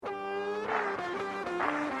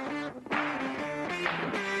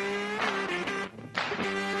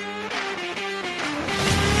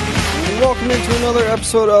welcome into another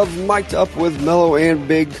episode of Mic'd Up with Mellow and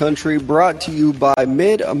Big Country, brought to you by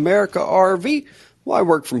Mid-America RV. Why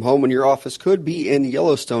work from home when your office could be in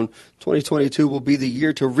Yellowstone? 2022 will be the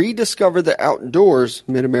year to rediscover the outdoors.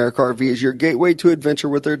 Mid-America RV is your gateway to adventure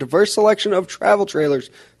with their diverse selection of travel trailers,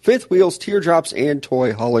 fifth wheels, teardrops, and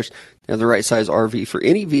toy haulers. They have the right size RV for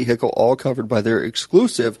any vehicle, all covered by their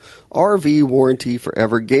exclusive RV warranty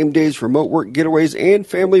forever. Game days, remote work getaways, and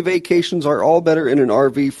family vacations are all better in an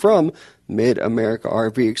RV from Mid-America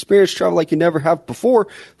RV. Experience travel like you never have before.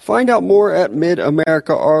 Find out more at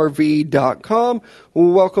midamericarv.com.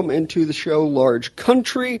 Welcome into the show, Large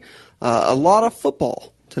Country. A lot of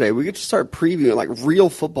football today. We get to start previewing like real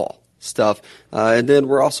football stuff. And then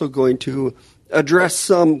we're also going to address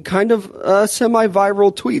some kind of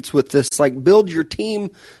semi-viral tweets with this like build your team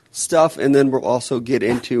stuff. And then we'll also get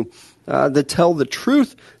into the Tell the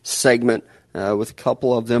Truth segment with a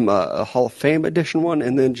couple of them, a Hall of Fame edition one,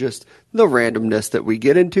 and then just the randomness that we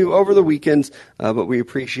get into over the weekends. But we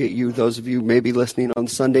appreciate you, those of you maybe listening on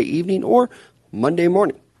Sunday evening or Monday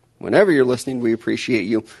morning. Whenever you're listening, we appreciate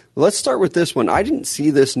you. Let's start with this one. I didn't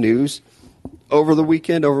see this news over the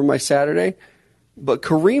weekend, over my Saturday, but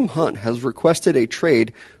Kareem Hunt has requested a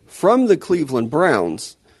trade from the Cleveland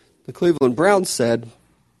Browns. The Cleveland Browns said,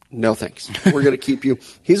 no thanks. We're going to keep you.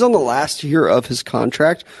 He's on the last year of his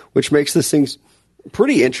contract, which makes this thing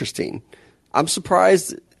pretty interesting. I'm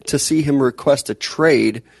surprised to see him request a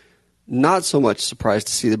trade. Not so much surprised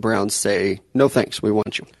to see the Browns say, no thanks, we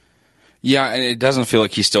want you. Yeah, and it doesn't feel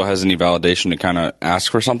like he still has any validation to kind of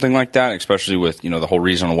ask for something like that, especially with, the whole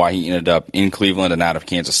reason why he ended up in Cleveland and out of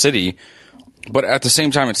Kansas City. But at the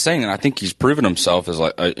same time, it's saying, and I think he's proven himself as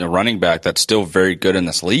like a running back that's still very good in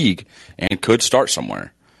this league and could start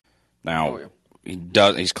somewhere. Now,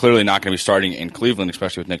 he's clearly not going to be starting in Cleveland,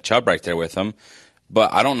 especially with Nick Chubb right there with him.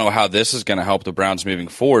 But I don't know how this is going to help the Browns moving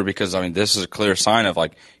forward because, this is a clear sign of,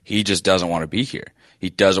 he just doesn't want to be here.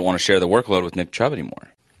 He doesn't want to share the workload with Nick Chubb anymore.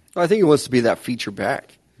 I think he wants to be that feature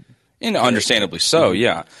back. And understandably so,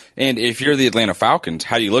 yeah. And if you're the Atlanta Falcons,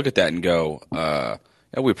 how do you look at that and go,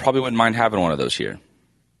 we probably wouldn't mind having one of those here?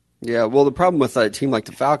 Yeah, well, the problem with a team like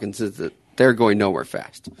the Falcons is that they're going nowhere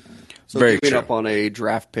fast. So Very giving true. up on a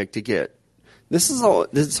draft pick to get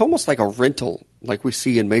it's almost like a rental, like we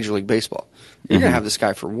see in Major League Baseball. You're going to have this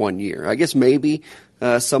guy for 1 year. I guess maybe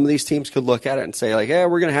some of these teams could look at it and say,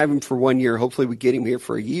 we're going to have him for 1 year. Hopefully we get him here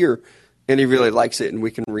for a year, and he really likes it, and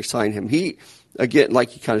we can re-sign him. He, again,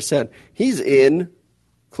 like you kind of said, he's in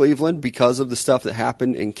Cleveland because of the stuff that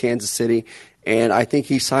happened in Kansas City, and I think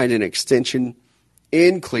he signed an extension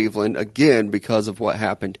in Cleveland, again, because of what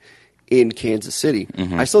happened in Kansas City.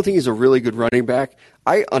 I still think he's a really good running back.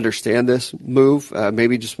 I understand this move,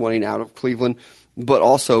 maybe just wanting out of Cleveland, but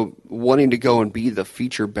also wanting to go and be the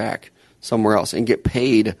feature back somewhere else and get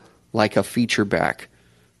paid like a feature back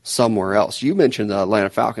somewhere else. You mentioned the Atlanta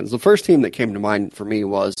Falcons. The first team that came to mind for me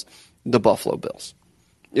was the Buffalo Bills.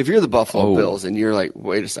 If you're the Buffalo Bills and you're like,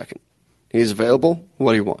 wait a second, he's available,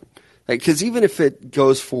 what do you want? Because even if he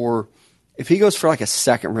goes for like a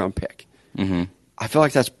second round pick, I feel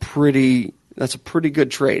like that's a pretty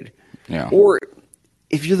good trade. Yeah. Or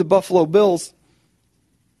if you're the Buffalo Bills,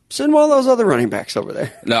 send one of those other running backs over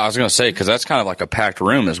there. No, I was going to say, because that's kind of like a packed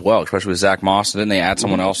room as well, especially with Zach Moss. And then they add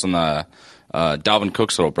someone else in the Dalvin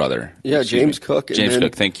Cook's little brother. Yeah, James Cook. James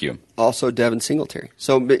Cook, thank you. Also Devin Singletary.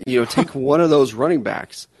 So, take one of those running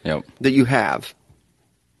backs that you have,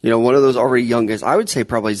 one of those already young guys. I would say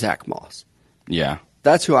probably Zach Moss. Yeah.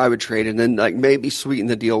 That's who I would trade, and then maybe sweeten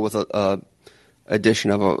the deal with a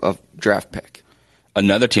addition of a draft pick.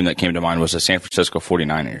 Another team that came to mind was the San Francisco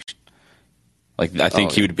 49ers. I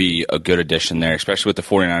think he would be a good addition there, especially with the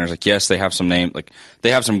 49ers. Yes, they have some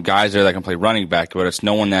they have some guys there that can play running back, but it's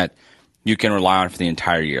no one that you can rely on for the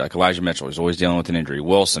entire year. Like Elijah Mitchell, he's always dealing with an injury.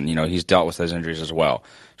 Wilson, he's dealt with those injuries as well.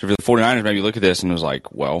 So for the 49ers, maybe look at this and it was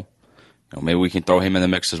like, well, maybe we can throw him in the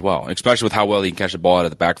mix as well, especially with how well he can catch the ball out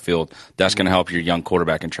of the backfield. That's going to help your young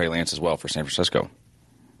quarterback and Trey Lance as well for San Francisco.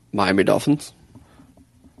 Miami Dolphins?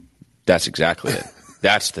 That's exactly it.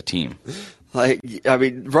 That's the team.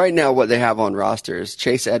 Right now what they have on roster is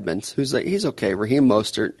Chase Edmonds, he's okay, Raheem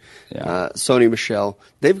Mostert, Sony Michel.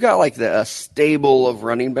 They've got a stable of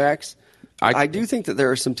running backs. I do think that there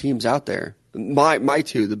are some teams out there, my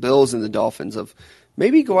two, the Bills and the Dolphins, of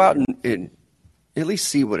maybe go out and at least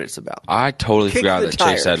see what it's about. I totally forgot that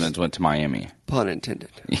Chase Edmonds went to Miami. Pun intended.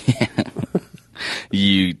 Yeah.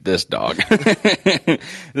 This dog.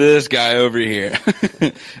 This guy over here.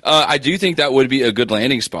 I do think that would be a good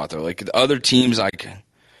landing spot, though. The other teams, like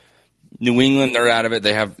New England, they're out of it.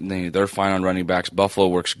 They're fine on running backs. Buffalo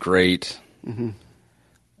works great.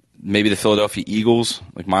 maybe the Philadelphia Eagles.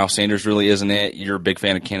 Like Miles Sanders really isn't it. You're a big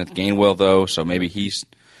fan of Kenneth Gainwell, though, so maybe he's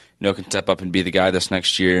can step up and be the guy this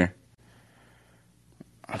next year.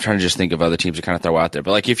 I'm trying to just think of other teams to kind of throw out there.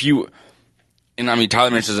 But, like, if you – and, I mean,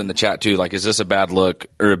 Tyler mentions in the chat, too, like, is this a bad look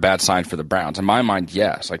or a bad sign for the Browns? In my mind,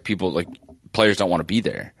 yes. Like, players don't want to be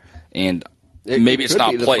there. And maybe it's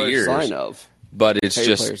not players. Sign of, but it's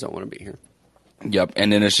just – players don't want to be here. Yep.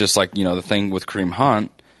 And then it's just like, the thing with Kareem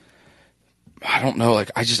Hunt, I don't know.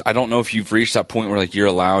 Like, I don't know if you've reached that point where, like, you're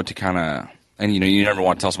allowed to kind of – and, you never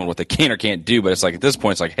want to tell someone what they can or can't do. But it's like, at this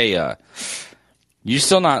point, it's like, hey, you're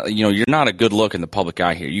still not, you're not a good look in the public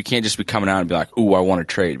eye here. You can't just be coming out and be like, ooh, I want to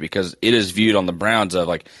trade, because it is viewed on the Browns of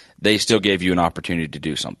like, they still gave you an opportunity to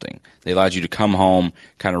do something. They allowed you to come home,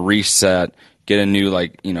 kind of reset, get a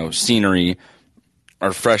new, scenery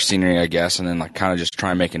or fresh scenery, I guess, and then like kind of just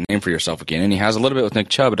try and make a name for yourself again. And he has a little bit with Nick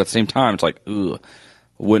Chubb, but at the same time, it's like, ooh,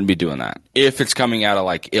 wouldn't be doing that if it's coming out of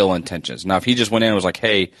like ill intentions. Now, if he just went in and was like,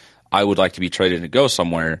 hey, I would like to be traded and go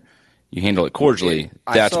somewhere, you handle it cordially,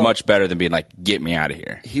 that's much better than being like, get me out of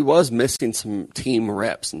here. He was missing some team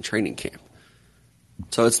reps in training camp.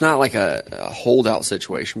 So it's not like a holdout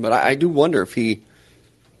situation. But I do wonder if he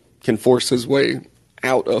can force his way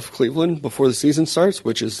out of Cleveland before the season starts,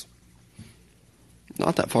 which is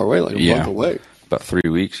not that far away, like a month away. About 3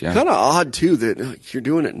 weeks, yeah. Kind of odd, too, that you're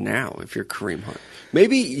doing it now if you're Kareem Hunt.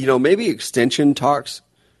 Maybe extension talks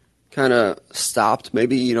kind of stopped.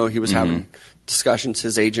 Maybe, he was having discussions,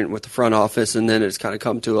 his agent, with the front office, and then it's kind of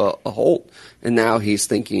come to a halt. And now he's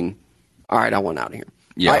thinking, all right, I want out of here.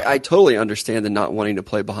 Yeah. I totally understand the not wanting to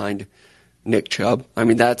play behind Nick Chubb. I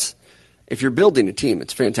mean, if you're building a team,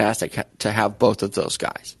 it's fantastic to have both of those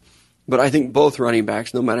guys. But I think both running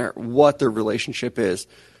backs, no matter what their relationship is,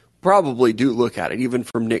 probably do look at it, even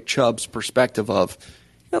from Nick Chubb's perspective of,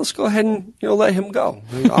 let's go ahead and let him go.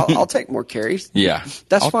 I'll take more carries. Yeah.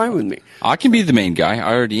 That's fine with me. I can be the main guy.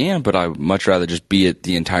 I already am, but I'd much rather just be it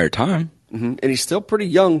the entire time. Mm-hmm. And he's still pretty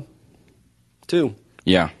young, too.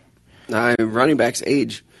 Yeah. Running backs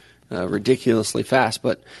age ridiculously fast.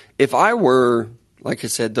 But if I were, like I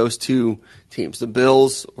said, those two teams, the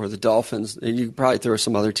Bills or the Dolphins, and you could probably throw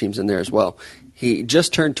some other teams in there as well. He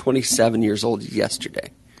just turned 27 years old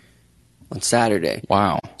yesterday. On Saturday.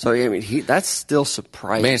 Wow. So, I mean, that's still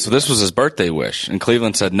surprising. Man, so this was his birthday wish, and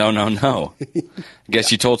Cleveland said, no. I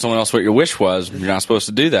guess you told someone else what your wish was. You're not supposed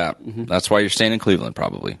to do that. Mm-hmm. That's why you're staying in Cleveland,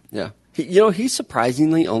 probably. Yeah. He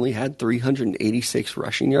surprisingly only had 386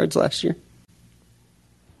 rushing yards last year.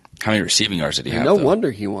 How many receiving yards did he have, No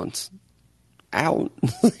wonder he wants out.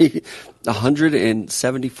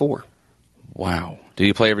 174. Wow. Did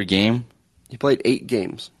he play every game? He played 8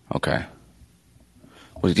 games. Okay.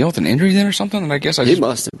 Was he dealing with an injury then or something? And I guess he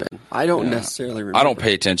must have been. I don't necessarily remember. I don't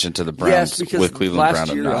pay attention to the Browns with Cleveland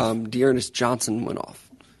Brown enough. Last year, Dearness Johnson went off.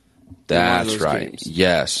 That's right. Games.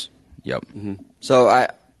 Yes. Yep. Mm-hmm. So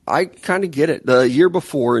I kind of get it. The year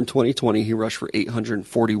before, in 2020, he rushed for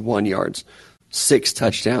 841 yards, 6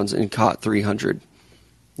 touchdowns, and caught 300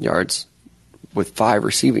 yards with 5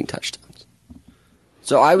 receiving touchdowns.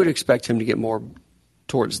 So I would expect him to get more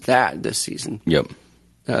towards that this season. Yep.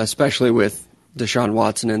 Especially with Deshaun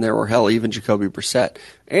Watson in there, or hell, even Jacoby Brissett.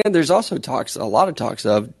 And there's also a lot of talks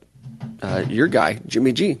of your guy,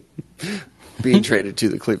 Jimmy G, being traded to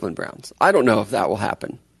the Cleveland Browns. I don't know if that will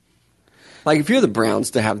happen. Like, if you're the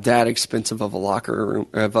Browns, to have that expensive of a locker room,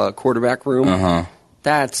 of a quarterback room,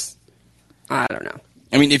 that's, I don't know.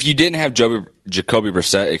 I mean, if you didn't have Jacoby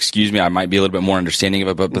Brissett, I might be a little bit more understanding of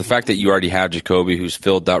it, but the fact that you already have Jacoby, who's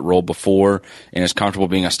filled that role before and is comfortable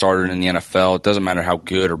being a starter in the NFL, it doesn't matter how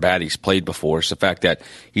good or bad he's played before. It's the fact that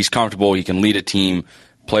he's comfortable, he can lead a team,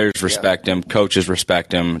 players respect him, coaches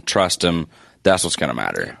respect him, trust him. That's what's going to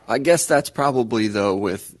matter. I guess that's probably, though,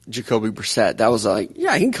 with Jacoby Brissett. That was like, he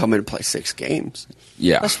can come in and play 6 games.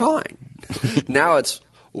 Yeah. That's fine. Now it's,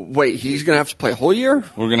 wait, he's going to have to play a whole year?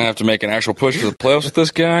 We're going to have to make an actual push to the playoffs with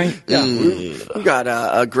this guy? Yeah. We've got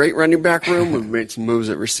a great running back room. We've made some moves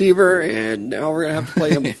at receiver, and now we're going to have to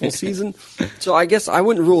play him the full season. So I guess I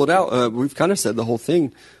wouldn't rule it out. We've kind of said the whole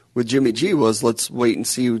thing with Jimmy G was, let's wait and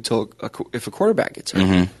see if a quarterback gets hurt.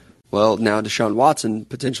 Mm-hmm. Well, now Deshaun Watson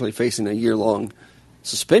potentially facing a year-long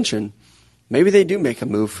suspension. Maybe they do make a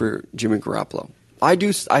move for Jimmy Garoppolo.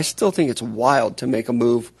 I still think it's wild to make a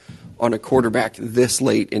move on a quarterback this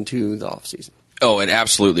late into the offseason. Oh, it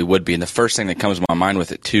absolutely would be. And the first thing that comes to my mind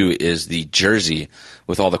with it, too, is the jersey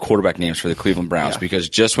with all the quarterback names for the Cleveland Browns. Yeah. Because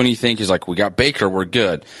just when you think is like, we got Baker, we're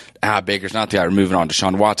good. Baker's not the guy. We're moving on to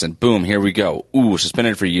Deshaun Watson. Boom, here we go. Ooh,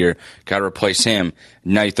 suspended for a year. Got to replace him.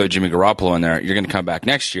 Now you throw Jimmy Garoppolo in there. You're going to come back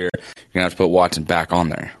next year. You're going to have to put Watson back on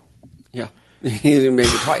there. Yeah. He's going to make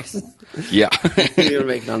it twice. Yeah. He's going to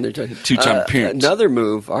make it on there twice. Two-time appearance. Another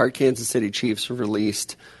move, our Kansas City Chiefs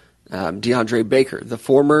released DeAndre Baker, the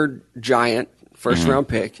former Giant first-round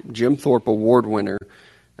pick, Jim Thorpe Award winner,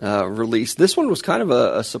 released. This one was kind of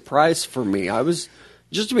a surprise for me.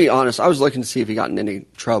 Just to be honest, I was looking to see if he got in any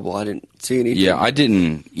trouble. I didn't see anything. Yeah, I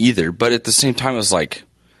didn't either. But at the same time, it was like...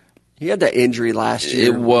 He had that injury last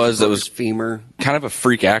year. It was femur. Kind of a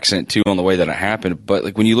freak accident, too, on the way that it happened. But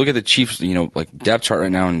like when you look at the Chiefs, like depth chart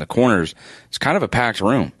right now in the corners, it's kind of a packed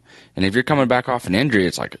room. And if you're coming back off an injury,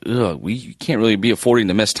 it's like, we can't really be affording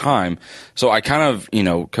to miss time. So I kind of,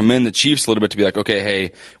 commend the Chiefs a little bit to be like, okay,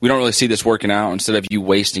 hey, we don't really see this working out. Instead of you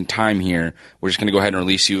wasting time here, we're just going to go ahead and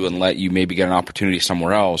release you and let you maybe get an opportunity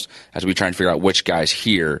somewhere else as we try and figure out which guys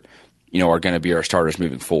here, are going to be our starters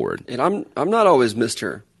moving forward. And I'm not always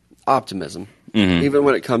Mr. Optimism, even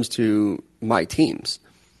when it comes to my teams.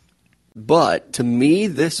 But to me,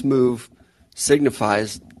 this move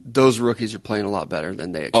signifies those rookies are playing a lot better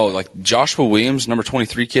than they expected. Oh, like Joshua Williams, number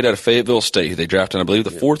 23 kid out of Fayetteville State, who they drafted, I believe,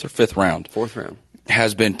 the 4th or 5th round. 4th round.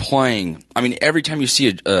 Has been playing. I mean, every time you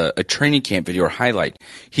see a training camp video or highlight,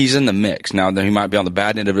 he's in the mix. Now, he might be on the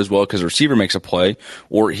bad end of it as well because the receiver makes a play,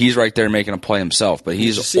 or he's right there making a play himself. But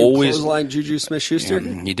he's always clothesline Juju Smith-Schuster.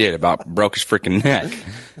 Yeah, he did, broke his freaking neck.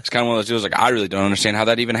 It's kind of one of those deals like I really don't understand how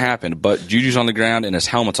that even happened. But Juju's on the ground and his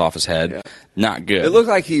helmet's off his head. Yeah. Not good. It looked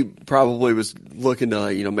like he probably was looking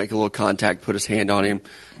to make a little contact, put his hand on him.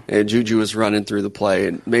 And Juju was running through the play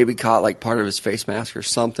and maybe caught like part of his face mask or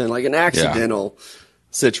something, like an accidental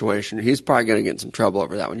situation. He's probably going to get in some trouble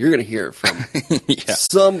over that one. You're going to hear it from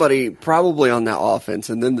somebody probably on that offense.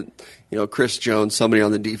 And then, Chris Jones, somebody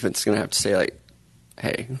on the defense is going to have to say, like,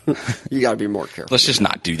 hey, you got to be more careful. Let's just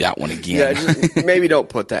not do that one again. Yeah, maybe don't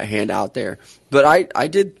put that hand out there. But I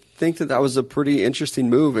did think that was a pretty interesting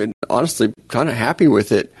move and honestly kind of happy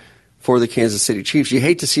with it for the Kansas City Chiefs. You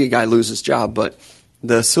hate to see a guy lose his job, but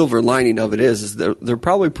the silver lining of it is they're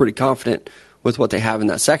probably pretty confident with what they have in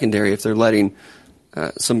that secondary if they're letting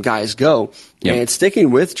some guys go. Yep. And sticking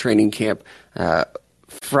with training camp,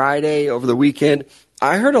 Friday over the weekend,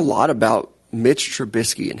 I heard a lot about Mitch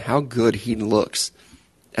Trubisky and how good he looks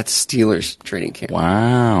at the Steelers training camp.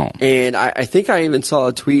 Wow. And I think I even saw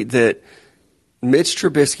a tweet that Mitch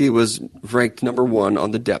Trubisky was ranked number 1 on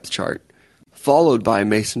the depth chart, followed by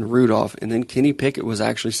Mason Rudolph, and then Kenny Pickett was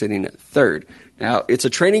actually sitting at 3rd. Now, it's a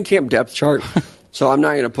training camp depth chart, so I'm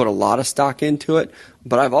not going to put a lot of stock into it,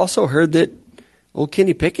 but I've also heard that old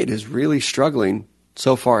Kenny Pickett is really struggling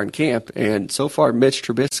so far in camp, and so far Mitch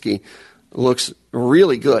Trubisky looks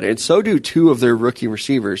really good, and so do 2 of their rookie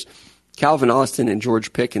receivers, Calvin Austin and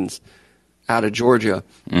George Pickens out of Georgia.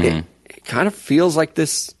 It kind of feels like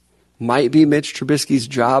this might be Mitch Trubisky's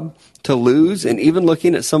job to lose, and even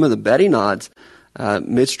looking at some of the betting odds,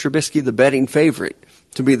 Mitch Trubisky, the betting favorite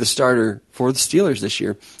to be the starter for the Steelers this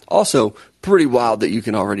year. Also, pretty wild that you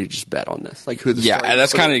can already just bet on this. Like who the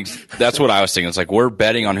that's what I was thinking. It's like we're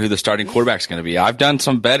betting on who the starting quarterback is going to be. I've done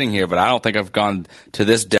some betting here, but I don't think I've gone to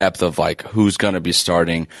this depth of like who's going to be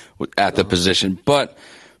starting at the position. But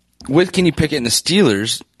with Kenny Pickett and the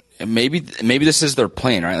Steelers, maybe this is their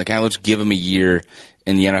plan, right? Like, let's give him a year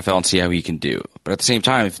in the NFL and see how he can do. But at the same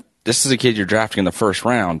time, if this is a kid you're drafting in the 1st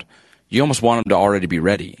round, you almost want him to already be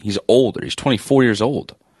ready. He's older. He's 24 years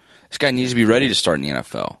old. This guy needs to be ready to start in the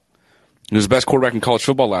NFL. He was the best quarterback in college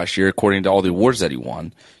football last year, according to all the awards that he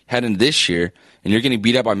won. Head into this year, and you're getting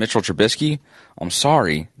beat up by Mitchell Trubisky. I'm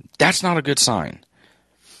sorry, that's not a good sign.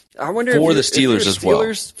 I wonder for if the Steelers as well.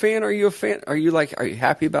 Steelers fan? Are you a fan? Are you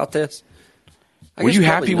happy about this? Were you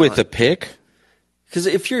happy with the pick? Because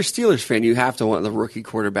if you're a Steelers fan, you have to want the rookie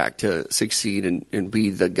quarterback to succeed and be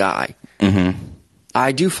the guy. Mm-hmm.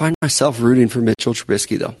 I do find myself rooting for Mitchell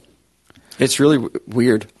Trubisky, though. It's really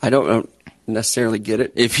weird. I don't necessarily get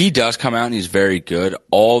it. If he does come out and he's very good,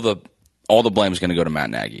 all the blame is going to go to Matt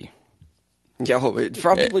Nagy. Yeah, well, it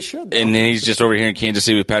probably should. Though. And then he's just over here in Kansas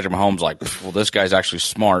City with Patrick Mahomes like, well, this guy's actually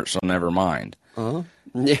smart, so never mind. Uh-huh.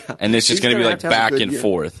 Yeah. And it's just going to be like back and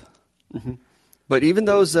forth. Mm-hmm. But even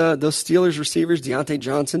those Steelers receivers, Deontay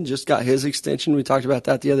Johnson just got his extension. We talked about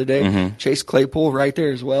that the other day. Mm-hmm. Chase Claypool right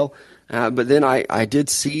there as well. But then I did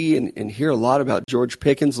see and hear a lot about George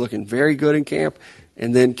Pickens looking very good in camp,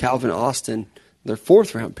 and then Calvin Austin, their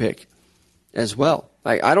 4th round pick, as well.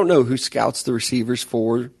 I don't know who scouts the receivers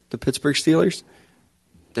for the Pittsburgh Steelers.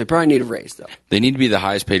 They probably need a raise, though. They need to be the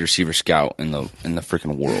highest paid receiver scout in the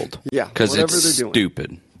freaking world. Yeah, because it's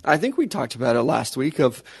stupid. I think we talked about it last week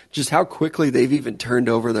of just how quickly they've even turned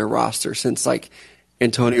over their roster since like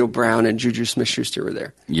Antonio Brown and Juju Smith-Schuster were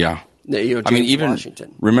there. Yeah. Even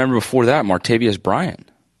Washington. Remember before that, Martavius Bryant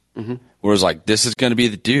where it was like, this is going to be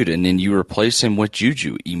the dude, and then you replace him with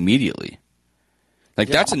Juju immediately. Like,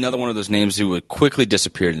 that's another one of those names who would quickly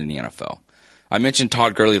disappear in the NFL. I mentioned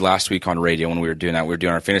Todd Gurley last week on radio when we were doing that. We were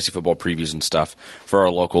doing our fantasy football previews and stuff for our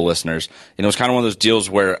local listeners. And it was kind of one of those deals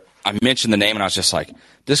where I mentioned the name, and I was just like,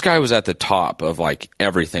 this guy was at the top of, like,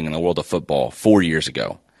 everything in the world of football 4 years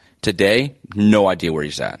ago. Today, no idea where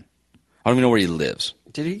he's at. I don't even know where he lives.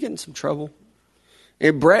 Did he get in some trouble?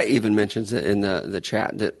 And Brett even mentions it in the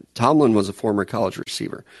chat that Tomlin was a former college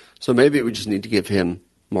receiver. So maybe we just need to give him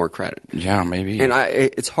more credit. Yeah, maybe. And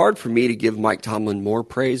it's hard for me to give Mike Tomlin more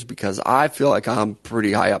praise because I feel like I'm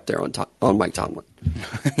pretty high up there on Mike Tomlin.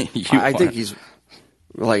 I think he's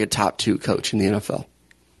like a top 2 coach in the NFL.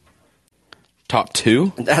 Top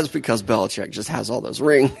 2? And that's because Belichick just has all those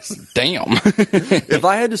rings. Damn. If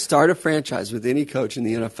I had to start a franchise with any coach in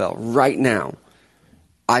the NFL right now,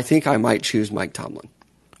 I think I might choose Mike Tomlin.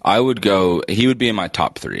 I would go, he would be in my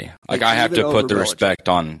top 3. Like I have to put the Belichick. respect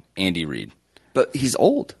on Andy Reid. But he's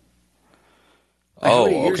old. Like, Oh, how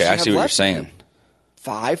many years okay. do you I have see what you're left in saying. him?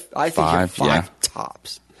 5? I think you have 5, yeah.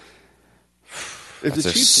 tops. If That's the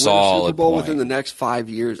a Chiefs win a Super solid Bowl point. within the next 5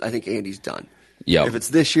 years, I think Andy's done. Yep. If it's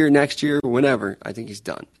this year, next year, whenever, I think he's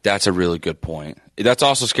done. That's a really good point. That's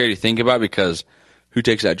also scary to think about because who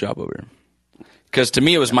takes that job over him? Because to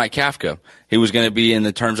me, it was Mike Kafka. He was going to be in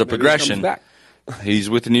the terms of Maybe he progression. comes back. He's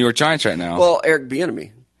with the New York Giants right now. Well, Eric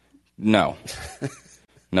Bieniemy. No.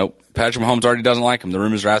 Nope. Patrick Mahomes already doesn't like him. The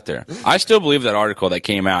rumors are out there. I still believe that article that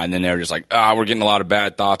came out, and then they were just like, we're getting a lot of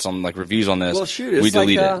bad thoughts on like reviews on this. Well, shoot, it's we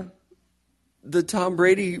delete like it. the Tom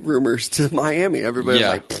Brady rumors to Miami. Everybody's Yeah.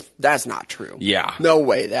 like, that's not true. Yeah. No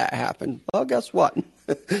way that happened. Well, guess what?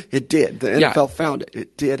 It did. The NFL found it.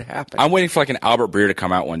 It did happen. I'm waiting for like an Albert Breer to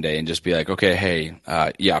come out one day and just be like, okay, hey,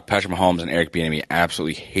 Patrick Mahomes and Eric Bieniemy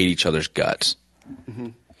absolutely hate each other's guts. Mm-hmm.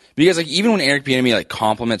 Because like even when Eric Bieniemy like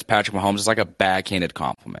compliments Patrick Mahomes, it's like a backhanded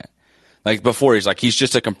compliment. Like before, he's like he's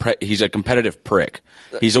just he's a competitive prick.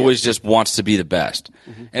 He's always just wants to be the best,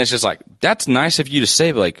 and it's just like that's nice of you to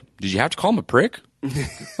say, but like, did you have to call him a prick?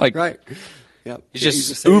 Like, right. Yep. he's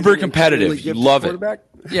just uber competitive. You love it.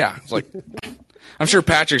 Yeah, it's like I'm sure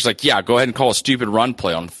Patrick's like, yeah, go ahead and call a stupid run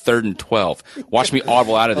play on 3rd and 12. Watch me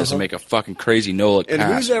audible out of this and make a fucking crazy no look pass.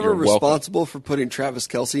 And who's ever You're welcome. responsible for putting Travis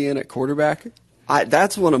Kelce in at quarterback?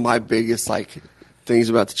 That's one of my biggest things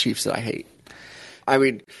about the Chiefs that I hate. I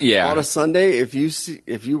mean, on a Sunday, if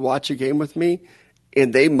you watch a game with me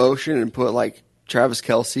and they motion and put like Travis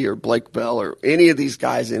Kelce or Blake Bell or any of these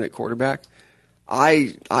guys in at quarterback,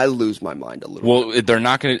 I lose my mind a little bit. Well, they're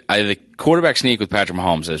not going to. The quarterback sneak with Patrick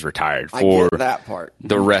Mahomes is retired I for get that part.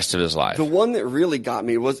 the rest of his life. The one that really got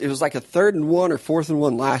me was like a 3rd and 1 or 4th and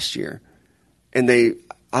 1 last year, and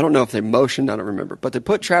I don't know if they motioned, I don't remember, but they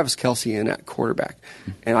put Travis Kelce in at quarterback,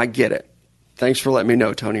 and I get it. Thanks for letting me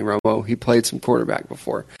know, Tony Romo. He played some quarterback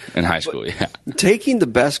before. In high school, yeah. Taking the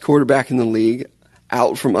best quarterback in the league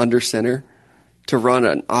out from under center to run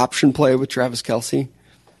an option play with Travis Kelce,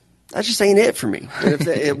 that just ain't it for me.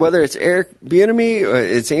 And whether it's Eric Bieniemy or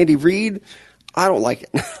it's Andy Reid, I don't like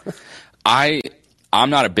it. I'm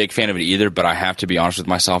not a big fan of it either, but I have to be honest with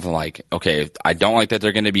myself and like, okay, I don't like that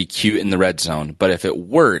they're going to be cute in the red zone, but if it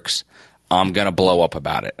works, I'm going to blow up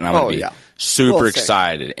about it. And I'm going to be super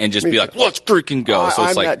excited and just be like, let's freaking go. So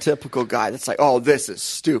it's I'm like that typical guy that's like, oh, this is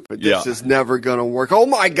stupid. This is never going to work. Oh,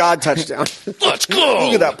 my God, touchdown. Let's go.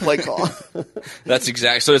 Look at that play call. That's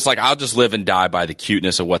exactly. So it's like I'll just live and die by the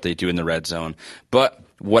cuteness of what they do in the red zone. But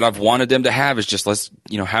what I've wanted them to have is just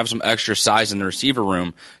have some extra size in the receiver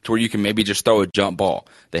room to where you can maybe just throw a jump ball.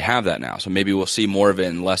 They have that now. So maybe we'll see more of it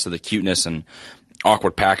and less of the cuteness and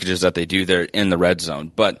awkward packages that they do there in the red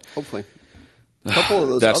zone. But hopefully. A couple of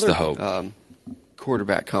those that's other the hope.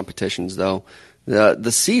 Quarterback competitions, though. The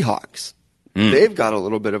Seahawks, they've got a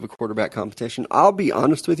little bit of a quarterback competition. I'll be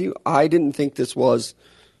honest with you. I didn't think this was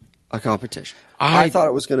a competition. I thought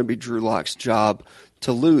it was going to be Drew Lock's job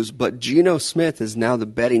to lose, but Geno Smith is now the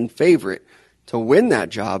betting favorite to win that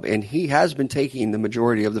job, and he has been taking the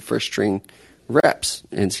majority of the first-string reps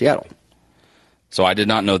in Seattle. So I did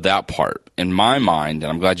not know that part. In my mind,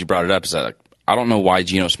 and I'm glad you brought it up, is that I don't know why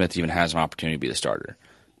Geno Smith even has an opportunity to be the starter.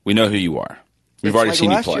 We know who you are. We've already seen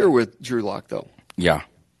you play. Last year with Drew Lock, though. Yeah.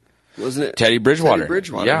 Wasn't it? Teddy Bridgewater. Teddy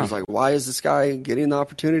Bridgewater. Yeah. It was like, why is this guy getting the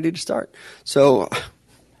opportunity to start? So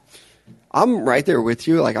I'm right there with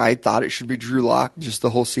you. Like, I thought it should be Drew Lock just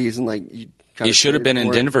the whole season. Like, he should have been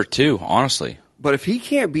in Denver, too, honestly. But if he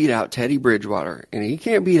can't beat out Teddy Bridgewater and he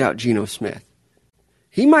can't beat out Geno Smith,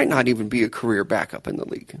 he might not even be a career backup in the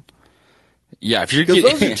league. Yeah, if you're getting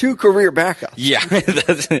those are 2 career backups. Yeah,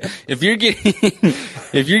 if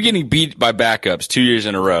you're getting beat by backups 2 years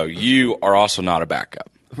in a row, you are also not a backup.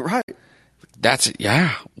 Right.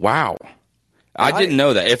 Wow. I didn't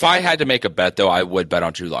know that. If I had to make a bet, though, I would bet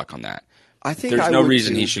on Drew Lock on that. I think there's no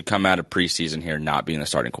reason he should come out of preseason here not being the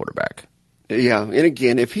starting quarterback. Yeah, and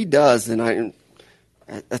again, if he does, then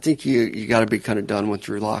I think you got to be kind of done with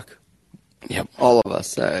Drew Lock. Yep, all of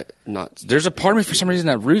us. There's a part of me for some reason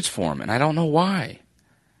that roots for him, and I don't know why.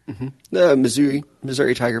 Mm-hmm. The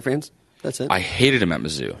Missouri Tiger fans. That's it. I hated him at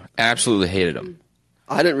Mizzou. Absolutely hated him.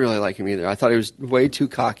 I didn't really like him either. I thought he was way too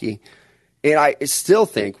cocky. And I still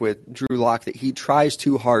think with Drew Lock that he tries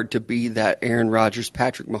too hard to be that Aaron Rodgers,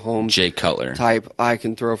 Patrick Mahomes, Jay Cutler type. I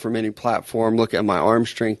can throw from any platform. Look at my arm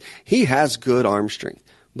strength. He has good arm strength,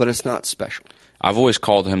 but it's not special. I've always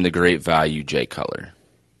called him the great value Jay Cutler.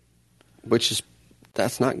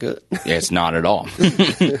 That's not good. Yeah, it's not at all.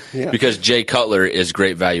 Yeah. Because Jay Cutler is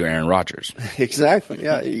great value Aaron Rodgers. Exactly.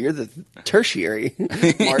 Yeah, you're the tertiary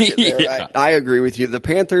market there. Yeah. I agree with you. The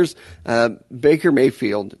Panthers, Baker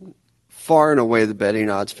Mayfield, far and away the betting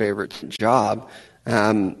odds favorite job,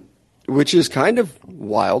 which is kind of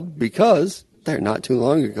wild because they're not too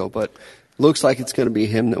long ago, but looks like it's going to be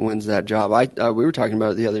him that wins that job. We were talking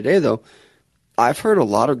about it the other day, though. I've heard a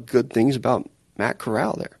lot of good things about Matt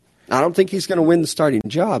Corral there. I don't think he's going to win the starting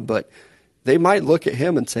job, but they might look at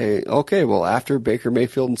him and say, okay, well, after Baker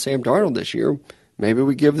Mayfield and Sam Darnold this year, maybe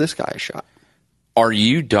we give this guy a shot. Are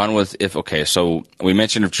you done with so we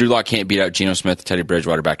mentioned if Drew Lock can't beat out Geno Smith, Teddy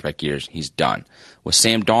Bridgewater back-to-back years, he's done. With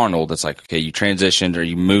Sam Darnold, it's like, okay, you transitioned or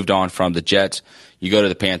you moved on from the Jets, you go to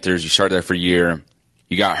the Panthers, you started there for a year,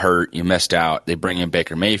 you got hurt, you missed out, they bring in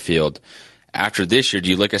Baker Mayfield. After this year, do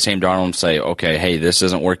you look at Sam Darnold and say, okay, hey, this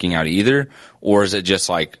isn't working out either? Or is it just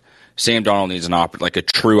like Sam Darnold needs a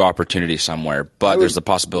true opportunity somewhere, but there's the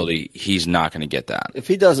possibility he's not going to get that? If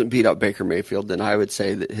he doesn't beat up Baker Mayfield, then I would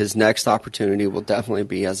say that his next opportunity will definitely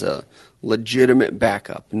be as a legitimate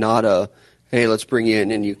backup, not a, hey, let's bring you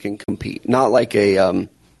in and you can compete. Not like a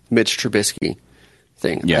Mitch Trubisky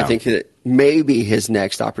thing. Yeah. I think that maybe his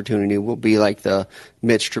next opportunity will be like the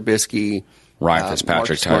Mitch Trubisky, Ryan Fitzpatrick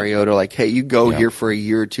Marcus Mariota, like, hey, you go here for a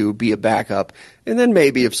year or two, be a backup, and then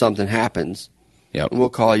maybe if something happens, we'll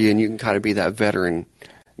call you and you can kind of be that veteran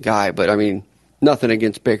guy. But, I mean, nothing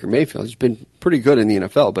against Baker Mayfield. He's been pretty good in the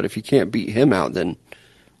NFL, but if you can't beat him out, then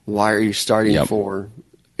why are you starting for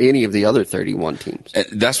any of the other 31 teams?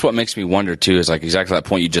 That's what makes me wonder, too, is like exactly that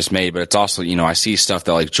point you just made. But it's also, I see stuff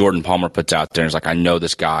that like Jordan Palmer puts out there. And it's like, I know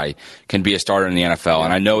this guy can be a starter in the NFL,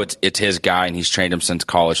 and I know it's his guy, and he's trained him since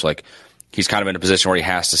college. Like, he's kind of in a position where he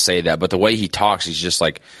has to say that. But the way he talks, he's just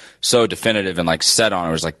like so definitive and like set on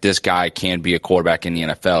it. It's like this guy can be a quarterback in the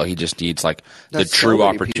NFL. He just needs like the true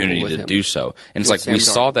opportunity to do so. And it's like we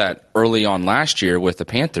saw that early on last year with the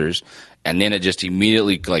Panthers, and then it just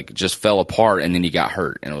immediately like just fell apart, and then he got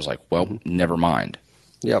hurt. And it was like, well, never mind.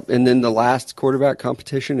 Yep. And then the last quarterback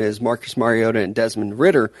competition is Marcus Mariota and Desmond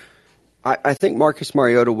Ridder. I think Marcus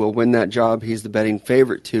Mariota will win that job. He's the betting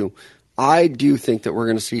favorite too. I do think that we're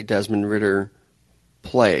going to see Desmond Ridder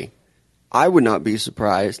play. I would not be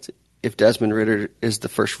surprised if Desmond Ridder is the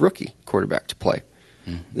first rookie quarterback to play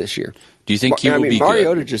this year. Do you think he will be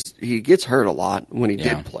Mariota good? He gets hurt a lot when he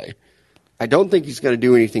did play. I don't think he's going to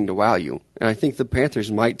do anything to wow you. And I think the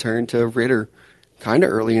Panthers might turn to Ridder kind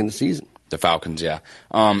of early in the season. The Falcons, yeah.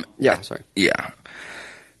 Yeah.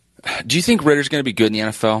 Do you think Ridder's going to be good in the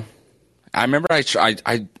NFL? I remember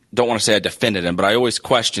I don't want to say I defended him, but I always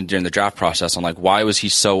questioned during the draft process on like why was he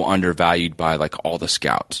so undervalued by like all the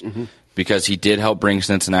scouts? Mm-hmm. Because he did help bring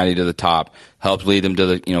Cincinnati to the top, helped lead them to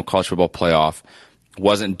the college football playoff,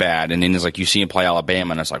 wasn't bad, and then it's like you see him play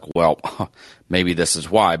Alabama, and it's like, well, maybe this is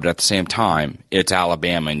why. But at the same time, it's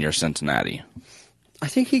Alabama and you're Cincinnati. I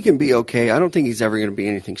think he can be okay. I don't think he's ever going to be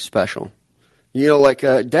anything special. Like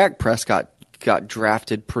Dak Prescott got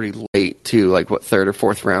drafted pretty late too, like third or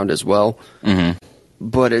fourth round as well. Mm-hmm.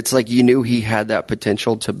 But it's like you knew he had that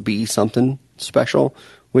potential to be something special.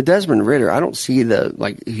 With Desmond Ridder, I don't see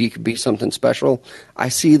he could be something special. I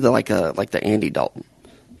see the Andy Dalton.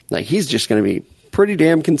 Like he's just going to be pretty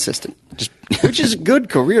damn consistent, which is a good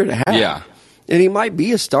career to have. Yeah. And he might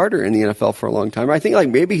be a starter in the NFL for a long time. I think like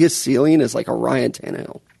maybe his ceiling is like a Ryan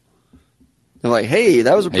Tannehill. They're like, hey,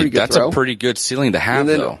 that was a pretty good throw. That's a pretty good ceiling to have, and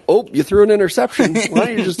then, though. Oh, you threw an interception. Why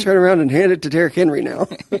don't you just turn around and hand it to Derrick Henry now?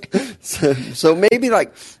 so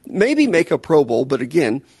maybe make a Pro Bowl, but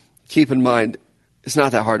again, keep in mind, it's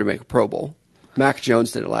not that hard to make a Pro Bowl. Mac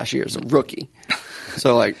Jones did it last year as a rookie.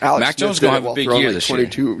 So like Alex Mac Jones going to have a big year this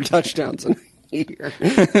 22 year. Touchdowns in a year.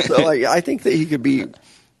 So like I think that he could be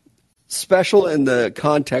special in the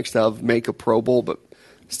context of make a Pro Bowl, but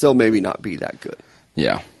still maybe not be that good.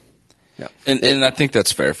 Yeah. Yeah. And I think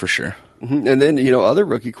that's fair for sure. Mm-hmm. And then, other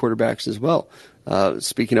rookie quarterbacks as well.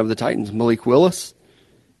 Speaking of the Titans, Malik Willis,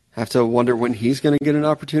 have to wonder when he's going to get an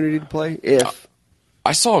opportunity to play. If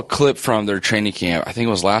I saw a clip from their training camp, I think it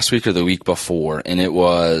was last week or the week before, and it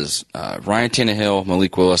was Ryan Tannehill,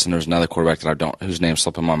 Malik Willis, and there was another quarterback that whose name's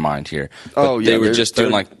slipping my mind here. But they were just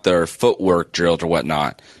doing like their footwork drills or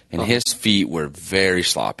whatnot, and his feet were very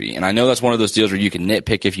sloppy. And I know that's one of those deals where you can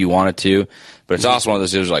nitpick if you wanted to, but it's also one of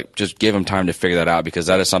those deals where, like, just give him time to figure that out, because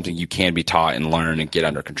that is something you can be taught and learn and get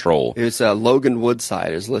under control. It's Logan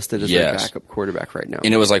Woodside is listed as their backup quarterback right now.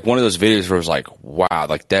 And it was like one of those videos where it was like, wow,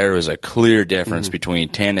 like there was a clear difference between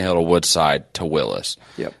Tannehill to Woodside to Willis.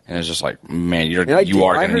 Yep. And it's just like, man, you are going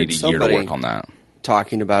to need a year to work on that.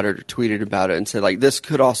 Talking about it or tweeted about it and said, like, this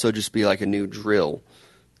could also just be like a new drill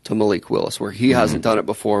to Malik Willis, where he hasn't done it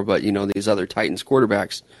before, but, you know, these other Titans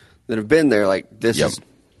quarterbacks that have been there, like, this is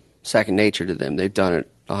second nature to them. They've done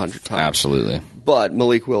it 100 times. Absolutely. But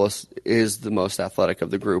Malik Willis is the most athletic of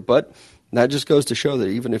the group. But that just goes to show that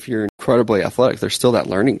even if you're incredibly athletic, there's still that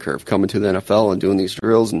learning curve coming to the NFL and doing these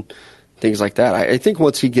drills and things like that. I think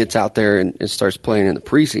once he gets out there and starts playing in the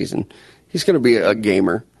preseason, he's going to be a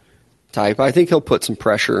gamer type. I think he'll put some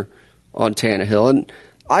pressure on Tannehill. And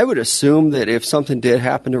I would assume that if something did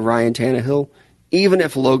happen to Ryan Tannehill, even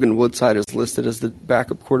if Logan Woodside is listed as the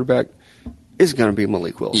backup quarterback, it's going to be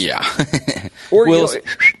Malik Willis. Yeah. Or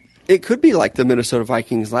it could be like the Minnesota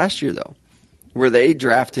Vikings last year, though, where they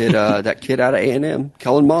drafted that kid out of A&M,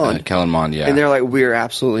 Kellen Mond. Kellen Mond, yeah. And they're like, we're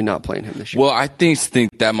absolutely not playing him this year. Well, I think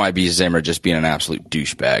that might be Zimmer just being an absolute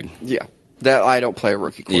douchebag. Yeah. That I don't play a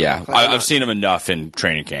rookie quarterback. Yeah, I've seen him enough in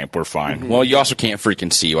training camp. We're fine. Well, you also can't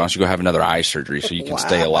freaking see. Why don't you go have another eye surgery so you can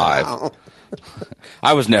stay alive?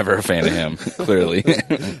 I was never a fan of him, clearly.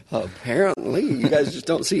 Apparently. You guys just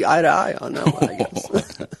don't see eye to eye on that one, I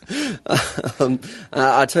guess.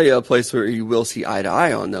 I'll tell you a place where you will see eye to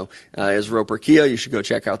eye on, though, is Roper Kia. You should go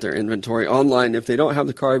check out their inventory online. If they don't have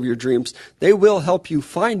the car of your dreams, they will help you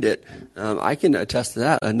find it. I can attest to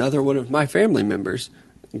that. Another one of my family members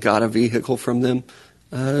got a vehicle from them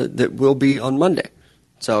that will be on Monday.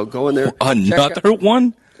 So go in there. Another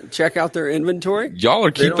one? Check out their inventory. Y'all are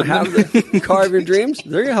keeping them. They don't have the car of your dreams.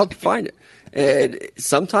 They're going to help you find it. And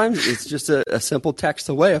sometimes it's just a simple text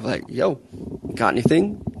away of like, yo, got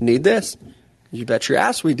anything? Need this? You bet your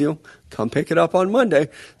ass we do. Come pick it up on Monday.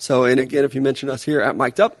 So, and again, if you mention us here at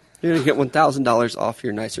Mic'd Up, you're going to get $1,000 off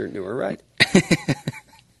your nicer, newer ride.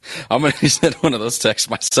 I'm going to send one of those texts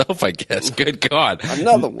myself, I guess. Good God.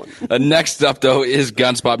 Another one. Next up, though, is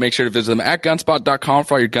Gunspot. Make sure to visit them at gunspot.com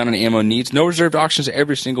for all your gun and ammo needs. No reserved auctions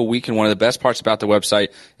every single week, and one of the best parts about the website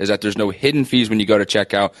is that there's no hidden fees when you go to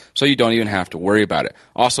checkout, so you don't even have to worry about it.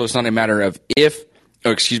 Also, it's not a matter of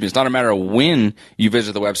it's not a matter of when you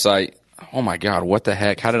visit the website. Oh, my God, what the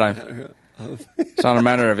heck? How did I... It's not a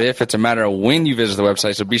matter of if, it's a matter of when you visit the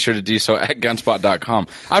website, so be sure to do so at gunspot.com.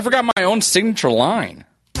 I forgot my own signature line.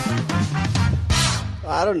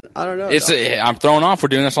 I don't know. I'm thrown off. We're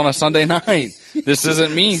doing this on a Sunday night. This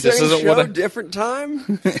isn't me. Same this isn't show, what different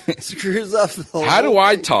time. Screws up the whole How do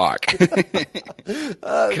I talk?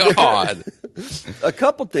 God. A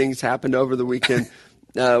couple things happened over the weekend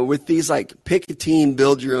with these like pick a team,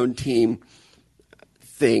 build your own team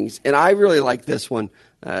things, and I really like this one.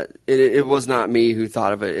 It was not me who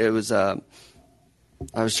thought of it. It was I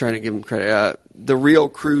was trying to give him credit. The Real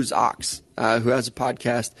Cruz Ox, who has a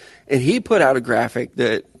podcast, and he put out a graphic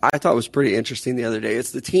that I thought was pretty interesting the other day.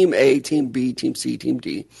 It's the Team A, Team B, Team C, Team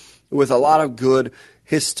D, with a lot of good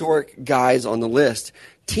historic guys on the list.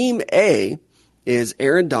 Team A is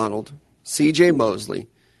Aaron Donald, C.J. Mosley,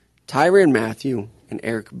 Tyrann Mathieu, and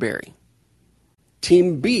Eric Berry.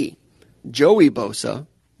 Team B, Joey Bosa,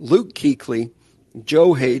 Luke Kuechly,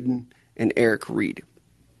 Joe Hayden, and Eric Reed.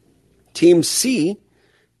 Team C,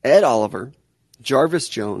 Ed Oliver, Jarvis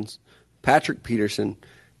Jones, Patrick Peterson,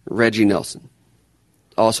 Reggie Nelson.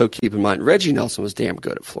 Also keep in mind, Reggie Nelson was damn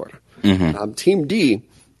good at Florida. Mm-hmm. Team D,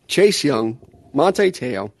 Chase Young, Monte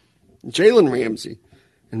Teo, Jalen Ramsey,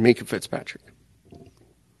 and Minkah Fitzpatrick.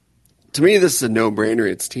 To me, this is a no-brainer.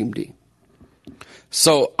 It's Team D.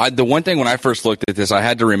 So the one thing when I first looked at this, I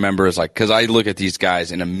had to remember is like, because I look at these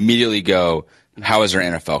guys and immediately go, how is their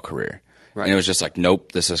NFL career? Right. And it was just like,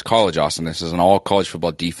 nope, this is college, Austin. This is an all college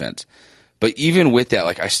football defense. But even with that,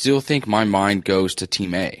 like, I still think my mind goes to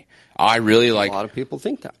Team A. I really like. A lot of people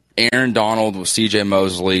think that. Aaron Donald with C.J.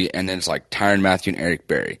 Mosley, and then it's like Tyrann Mathieu and Eric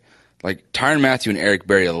Berry. Like, Tyrann Mathieu and Eric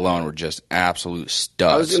Berry alone were just absolute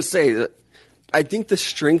studs. I was going to say that I think the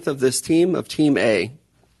strength of this team, of Team A,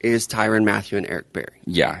 is Tyrann Mathieu and Eric Berry.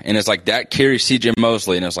 Yeah, and it's like that carries C.J.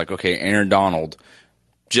 Mosley, and it's like, okay, Aaron Donald,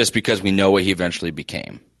 just because we know what he eventually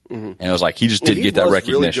became. Mm-hmm. And it was like he just didn't get that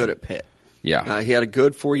recognition. He was really good at Pitt. Yeah. He had a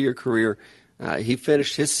good 4-year career. He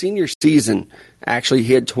finished his senior season. Actually,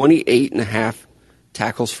 he had 28.5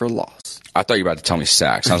 tackles for loss. I thought you were about to tell me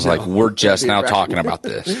sacks. I was like, we're just now talking about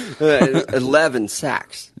this. 11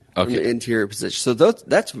 sacks Okay. in the interior position. So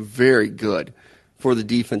that's very good for the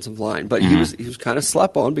defensive line. But he was kind of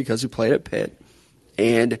slept on because he played at Pitt,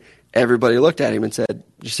 and everybody looked at him and said,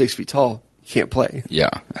 "You're 6 feet tall. You can't play." Yeah.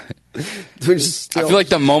 I I feel like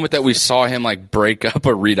the moment that we saw him like break up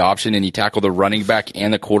a read option and he tackled the running back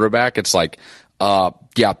and the quarterback, it's like,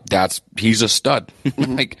 yeah, he's a stud.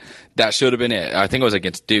 Like that should have been it. I think it was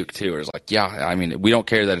against Duke too. It was like, yeah, I mean, we don't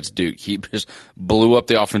care that it's Duke. He just blew up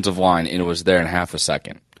the offensive line and it was there in half a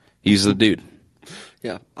second. He's the dude.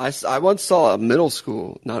 Yeah, I once saw a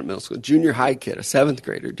junior high kid, a 7th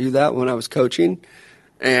grader, do that when I was coaching,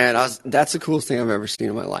 and that's the coolest thing I've ever seen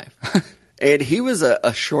in my life. And he was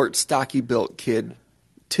a short, stocky built kid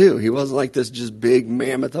too. He wasn't like this just big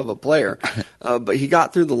mammoth of a player, but he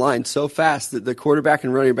got through the line so fast that the quarterback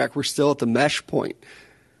and running back were still at the mesh point,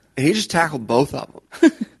 and he just tackled both of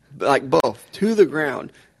them, like both to the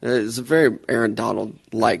ground. It was a very Aaron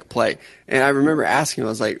Donald-like play. And I remember asking him, I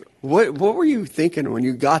was like, what were you thinking when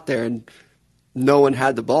you got there and no one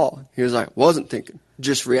had the ball? He was like, wasn't thinking,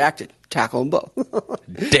 just reacted. Tackle them both.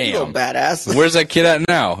 Damn. Little badass. Where's that kid at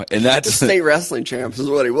now? And that's state wrestling champ is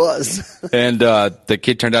what he was. And the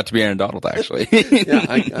kid turned out to be Aaron Donald, actually.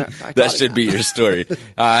 Yeah, that should be your story.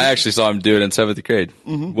 I actually saw him do it in 7th grade.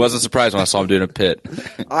 Wasn't surprised when I saw him doing a Pitt.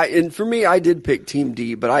 And for me, I did pick Team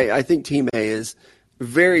D, but I think Team A is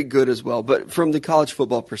very good as well. But from the college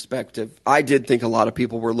football perspective, I did think a lot of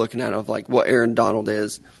people were looking at it of like what Aaron Donald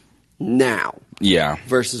is now. Yeah.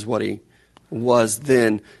 Versus what he was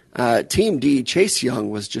then. Team D, Chase Young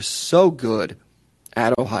was just so good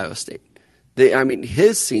at Ohio State.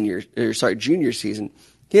 His junior season,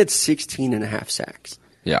 he had 16.5 sacks.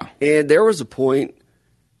 Yeah. And there was a point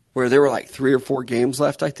where there were like 3 or 4 games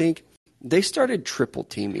left, I think. They started triple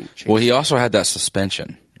teaming Chase. Well, he also had that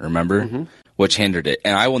suspension, remember? Which hindered it.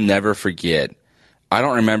 And I will never forget, I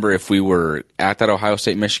don't remember if we were at that Ohio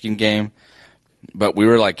State-Michigan game, but we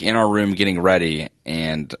were like in our room getting ready,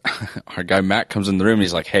 and our guy Matt comes in the room and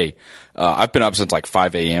he's like, hey, I've been up since like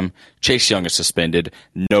 5 a.m. Chase Young is suspended.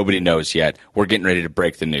 Nobody knows yet. We're getting ready to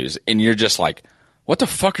break the news. And you're just like, what the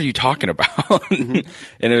fuck are you talking about? And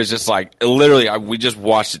it was just like, literally, we just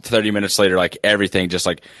watched it 30 minutes later, like everything just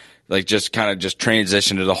just kind of just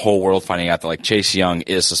transitioned to the whole world finding out that like Chase Young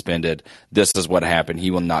is suspended. This is what happened. He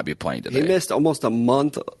will not be playing today. He missed almost a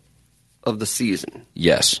month of the season.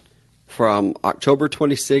 Yes. From October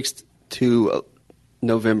 26th to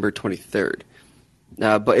November 23rd.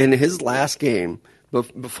 But in his last game,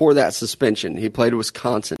 before that suspension, he played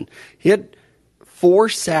Wisconsin. He had 4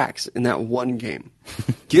 sacks in that one game.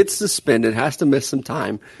 Gets suspended, has to miss some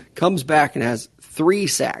time, comes back and has 3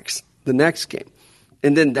 sacks the next game.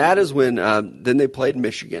 And then that is when then they played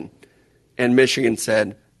Michigan. And Michigan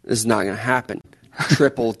said, this is not going to happen.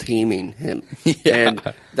 Triple teaming him. Yeah.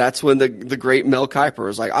 And that's when the great Mel Kiper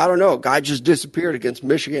was like, I don't know, guy just disappeared against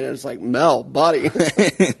Michigan. And it's like, Mel, buddy,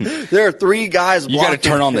 there are 3 guys blocking. You got to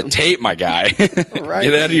turn on the tape, my guy. Right.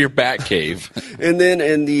 Get out of your bat cave. And then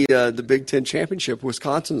in the Big Ten championship,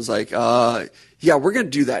 Wisconsin was like, yeah, we're going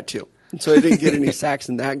to do that too. And so he didn't get any sacks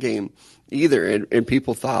in that game either. And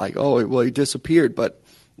people thought like, oh, well, he disappeared. But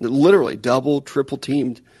literally double, triple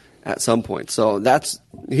teamed at some point. So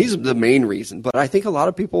he's the main reason. But I think a lot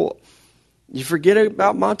of people, you forget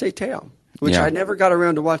about Monte Teo, which I never got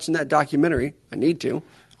around to watching that documentary. I need to.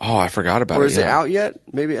 Oh, I forgot about it. Or is it out yet?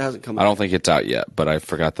 Maybe it hasn't come out. I don't think it's out yet, but I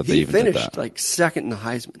forgot that they even did that. He finished like second in the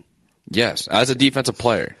Heisman. Yes, as a defensive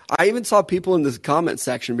player. I even saw people in the comment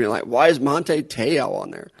section being like, why is Monte Teo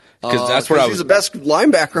on there? Because that's where he's the best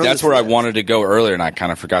linebacker. That's where I wanted to go earlier, and I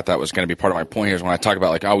kind of forgot that was going to be part of my point here. Is when I talk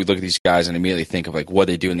about like, we look at these guys and immediately think of like what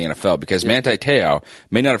they do in the NFL. Because Manti Te'o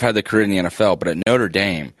may not have had the career in the NFL, but at Notre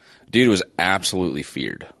Dame, dude was absolutely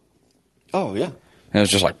feared. Oh yeah, and it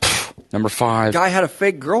was just like number 5. Guy had a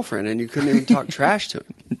fake girlfriend, and you couldn't even talk trash to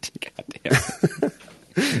him. Goddamn.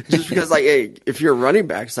 Just because, like, hey, if you're a running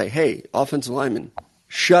back, it's like, hey, offensive lineman,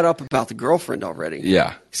 shut up about the girlfriend already.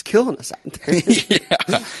 Yeah. He's killing us out there.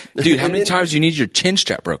 Yeah. Dude, how many times do you need your chin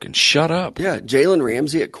strap broken? Shut up. Yeah, Jalen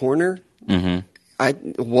Ramsey at corner.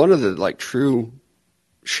 One of the, like, true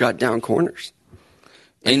shutdown corners.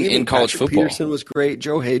 In college Patrick football. Peterson was great.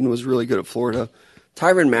 Joe Hayden was really good at Florida.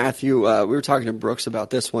 Tyrann Mathieu, we were talking to Brooks about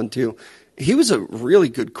this one, too. He was a really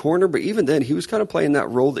good corner, but even then, he was kind of playing that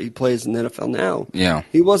role that he plays in the NFL now. Yeah.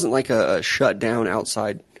 He wasn't like a shut-down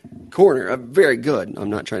outside corner. Very good. I'm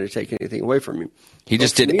not trying to take anything away from him. He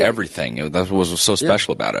just did everything. That was so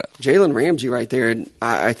special about it. Jalen Ramsey right there, and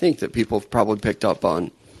I think that people have probably picked up on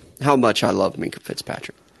how much I love Minkah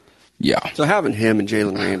Fitzpatrick. Yeah. So having him and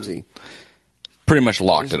Jalen Ramsey. Pretty much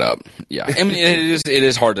locked it up. Yeah. I mean, it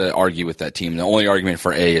is hard to argue with that team. The only argument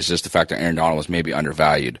for A is just the fact that Aaron Donald was maybe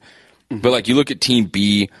undervalued. Mm-hmm. But, like, you look at Team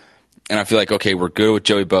B, and I feel like, okay, we're good with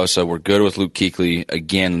Joey Bosa. We're good with Luke Kuechly.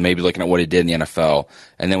 Again, maybe looking at what he did in the NFL.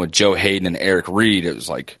 And then with Joe Hayden and Eric Reed, it was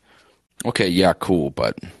like, okay, yeah, cool.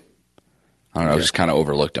 But, I don't know, I just kind of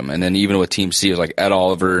overlooked him. And then even with Team C, it was like Ed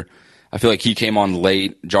Oliver. I feel like he came on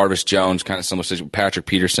late. Jarvis Jones, kind of similar situation. Patrick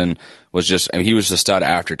Peterson was just, I mean, he was the stud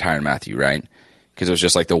after Tyrann Mathieu, right? Because it was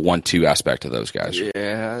just like the 1-2 aspect of those guys.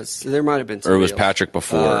 Yeah, there might have been or it was else. Patrick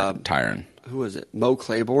before Tyrann. Who was it? Mo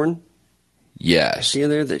Claiborne? Yes. See in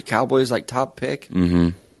there, the Cowboys like top pick? Mm-hmm.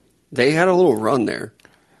 They had a little run there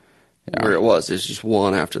where it's just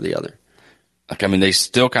one after the other. Like, I mean, they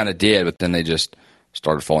still kind of did, but then they just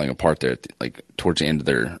started falling apart there, like towards the end of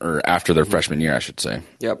their, or after their freshman year, I should say.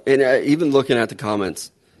 Yep. And even looking at the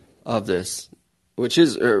comments of this, which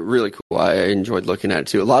is really cool. I enjoyed looking at it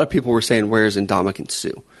too. A lot of people were saying, where's Ndamukong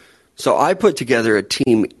Suh? So I put together a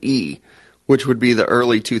Team E, which would be the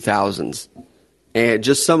early 2000s, and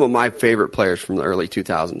just some of my favorite players from the early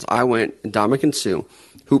 2000s. I went Ndamukong Suh,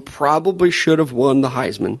 who probably should have won the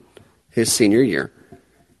Heisman his senior year.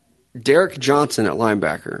 Derek Johnson at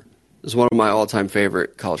linebacker is one of my all-time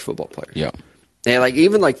favorite college football players. Yeah. And like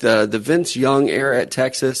even like the Vince Young era at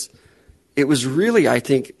Texas, it was really, I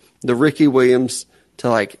think, the Ricky Williams to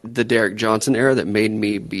like the Derek Johnson era that made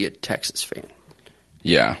me be a Texas fan.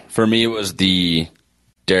 Yeah. For me, it was the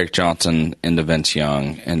Derek Johnson into Vince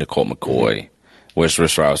Young into Colt McCoy, which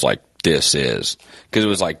was where I was like, this is. Because it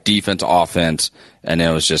was like defense, offense, and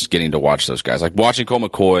it was just getting to watch those guys. Like watching Colt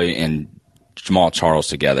McCoy and Jamal Charles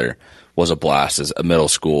together was a blast as a middle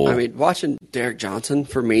school. I mean, watching Derek Johnson,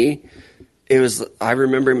 for me, I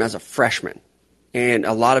remember him as a freshman. And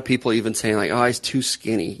a lot of people even saying, like, oh, he's too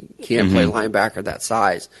skinny. He can't play linebacker that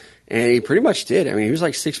size. And he pretty much did. I mean, he was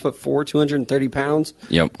like 6'4", 230 pounds.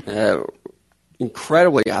 Yep.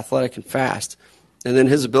 Incredibly athletic and fast. And then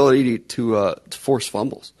his ability to force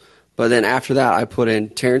fumbles. But then after that, I put in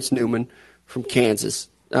Terrence Newman from Kansas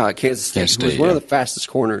State, who was one of the fastest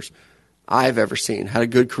corners I've ever seen. Had a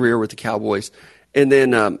good career with the Cowboys. And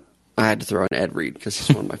then I had to throw in Ed Reed because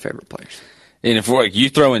he's one of my favorite players. And if like you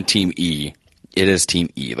throw in Team E, it is Team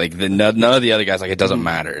E. Like none of the other guys, like it doesn't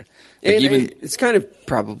matter. Like and it's kind of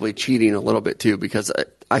probably cheating a little bit too because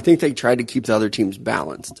I think they tried to keep the other teams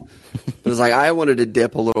balanced. It was like I wanted to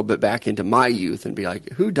dip a little bit back into my youth and be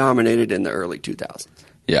like, who dominated in the early 2000s?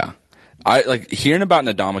 Yeah, I like hearing about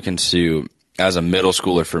Ndamukong Suh as a middle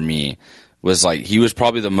schooler for me was like he was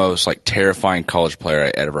probably the most like terrifying college player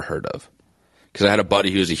I ever heard of. Because I had a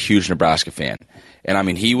buddy who was a huge Nebraska fan. And, I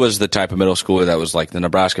mean, he was the type of middle schooler that was like the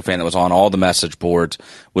Nebraska fan that was on all the message boards,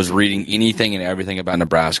 was reading anything and everything about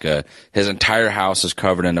Nebraska. His entire house is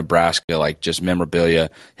covered in Nebraska, like just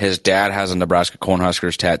memorabilia. His dad has a Nebraska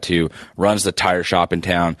Cornhuskers tattoo, runs the tire shop in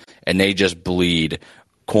town, and they just bleed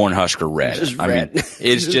Cornhusker red. I mean,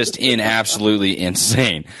 it's just absolutely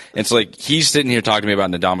insane. And so, like, he's sitting here talking to me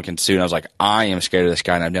about Ndamukong Suh, and I was like, I am scared of this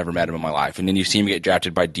guy, and I've never met him in my life. And then you see him get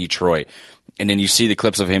drafted by Detroit. And then you see the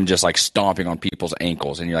clips of him just like stomping on people's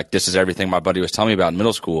ankles, and you're like, "This is everything my buddy was telling me about in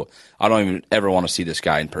middle school." I don't even ever want to see this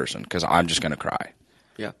guy in person because I'm just going to cry.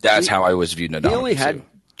 Yeah, that's how I was viewed. Ndamukong Suh. He only had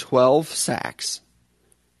 12 sacks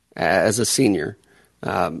as a senior.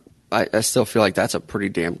 I still feel like that's a pretty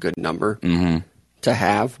damn good number to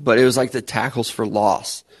have. But it was like the tackles for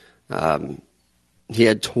loss. He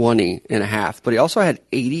had 20 and a half, but he also had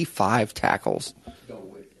 85 tackles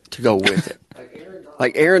to go with it.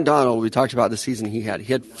 Like Aaron Donald, we talked about the season he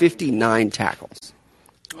had 59 tackles.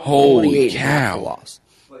 Holy cow. Loss.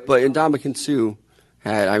 But Ndamukong Suh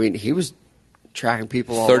had, I mean, he was tracking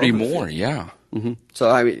people all 30 over more, yeah. Mm-hmm. So,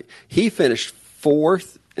 I mean, he finished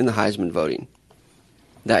 4th in the Heisman voting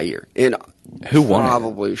that year. And who won?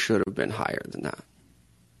 Probably should have been higher than that.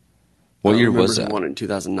 What year was that? Who won in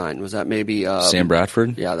 2009? Was that maybe Sam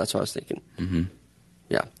Bradford? Yeah, that's what I was thinking. Mm-hmm.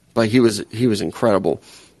 Yeah, but he was incredible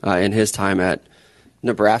in his time at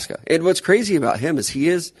Nebraska. And what's crazy about him is he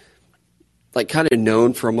is like kind of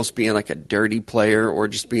known for almost being like a dirty player or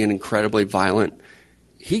just being incredibly violent.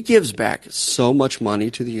 He gives back so much money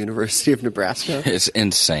to the University of Nebraska. It's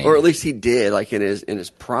insane. Or at least he did, like in his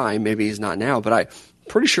prime. Maybe he's not now, but I'm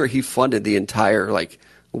pretty sure he funded the entire like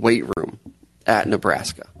weight room at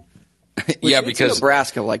Nebraska. Yeah, because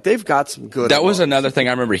Nebraska, like they've got some good. That was another thing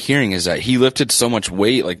I remember hearing is that he lifted so much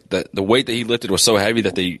weight, like the weight that he lifted was so heavy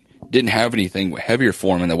that they didn't have anything heavier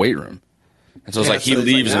for him in the weight room. And so it's like he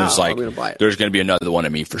leaves and it's like, there's going to be another one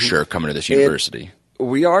of me for sure coming to this university.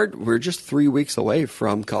 We're just 3 weeks away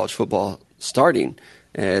from college football starting.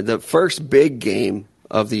 The first big game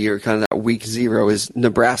of the year, kind of that week 0, is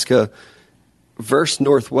Nebraska versus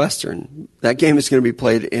Northwestern. That game is going to be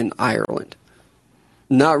played in Ireland.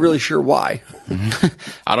 Not really sure why.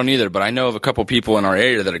 I don't either, but I know of a couple people in our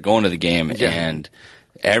area that are going to the game, and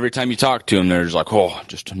every time you talk to them, they're just like, oh,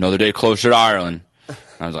 just another day closer to Ireland.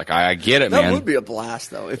 I was like, I get it, man. That would be a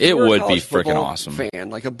blast, though. If it you were a would be college freaking football awesome. Fan,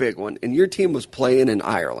 like a big one, and your team was playing in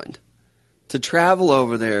Ireland. To travel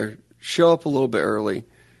over there, show up a little bit early,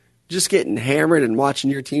 just getting hammered and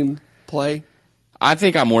watching your team play. I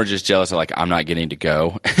think I'm more just jealous of, like, I'm not getting to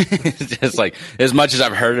go. Just like, as much as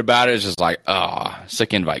I've heard about it, it's just like, oh,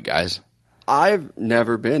 sick invite, guys. I've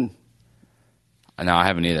never been. No, I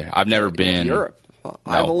haven't either. I've never been. Europe.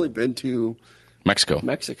 I've only been to Mexico. And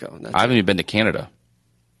that's I haven't even been to Canada.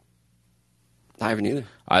 I haven't either.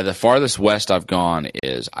 The farthest west I've gone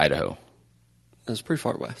is Idaho. That's pretty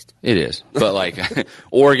far west. It is. But like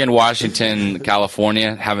Oregon, Washington,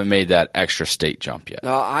 California haven't made that extra state jump yet.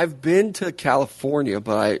 Now, I've been to California,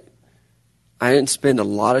 but I didn't spend a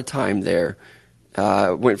lot of time there.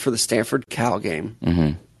 Went for the Stanford Cal game.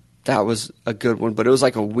 Mm-hmm. That was a good one, but it was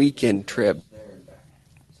like a weekend trip.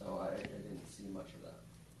 So I didn't see much of that.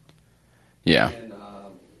 Yeah. And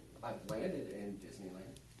I've landed in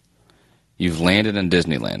Disneyland. You've landed in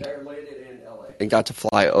Disneyland. I landed in LA. And got to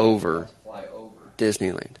fly over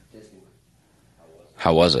Disneyland.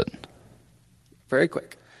 How was it? Very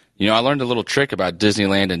quick. You know, I learned a little trick about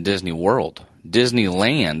Disneyland and Disney World.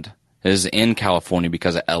 Disneyland is in California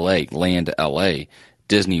because of LA, land LA.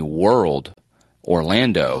 Disney World,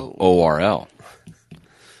 Orlando, ORL.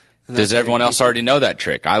 Does everyone else already know that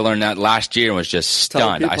trick? I learned that last year and was just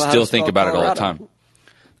stunned. I still think about it all the time.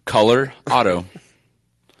 Color, auto,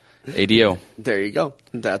 ADO. There you go.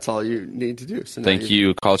 That's all you need to do. So Thank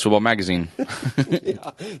you, College Football Magazine.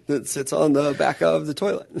 Yeah, that sits on the back of the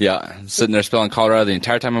toilet. Yeah, sitting there spelling Colorado the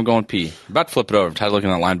entire time I'm going pee. About to flip it over. I'm tired of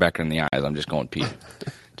looking at the linebacker in the eyes. I'm just going pee.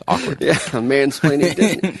 It's awkward. Yeah, mansplaining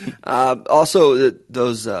Disney. Also,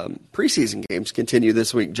 those preseason games continue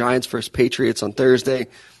this week. Giants versus Patriots on Thursday.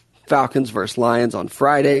 Falcons versus Lions on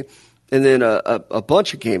Friday. And then a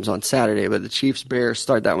bunch of games on Saturday. But the Chiefs-Bears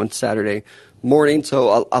start that one Saturday morning.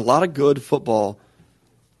 So a lot of good football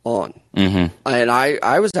on. Mm-hmm. And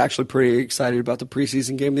I was actually pretty excited about the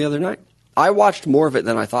preseason game the other night. I watched more of it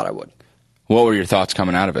than I thought I would. What were your thoughts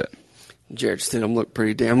coming out of it? Jarrett Stidham looked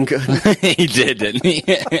pretty damn good. He did, didn't he?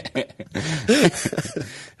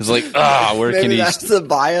 It's like, where Maybe can he? That's the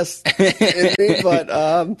bias in me, but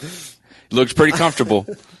Looks pretty comfortable.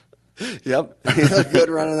 Yep, he looked good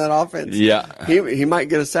running that offense. Yeah, he might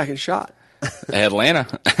get a second shot. Atlanta.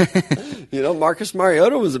 You know, Marcus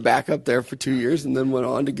Mariota was a backup there for 2 years and then went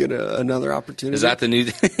on to get another opportunity. Is that the new?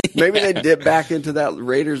 Maybe they dip back into that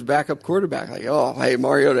Raiders backup quarterback. Like, oh, hey,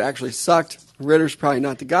 Mariota actually sucked. Ritter's probably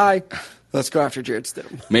not the guy. Let's go after Jarrett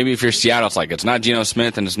Stidham. Maybe if you're Seattle, it's like, it's not Geno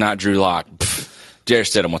Smith and it's not Drew Lock. Jarrett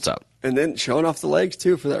Stidham, what's up? And then showing off the legs,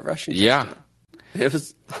 too, for that rushing Yeah. touchdown. It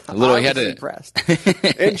was A little, I he had was to- impressed.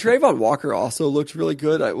 And Trayvon Walker also looked really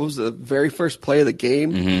good. It was the very first play of the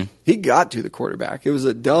game. Mm-hmm. He got to the quarterback. It was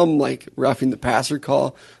a dumb, like, roughing the passer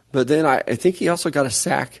call. But then I think he also got a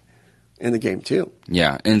sack in the game, too.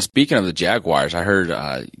 Yeah, and speaking of the Jaguars, I heard,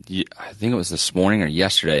 I think it was this morning or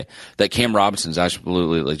yesterday, that Cam Robinson's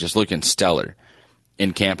absolutely just looking stellar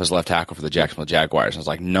in camp as left tackle for the Jacksonville Jaguars. I was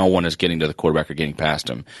like, no one is getting to the quarterback or getting past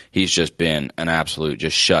him. He's just been an absolute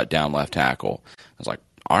just shut down left tackle. I was like,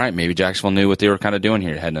 all right, maybe Jacksonville knew what they were kind of doing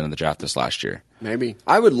here heading into the draft this last year. Maybe.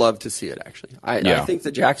 I would love to see it, actually. I think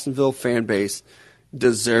the Jacksonville fan base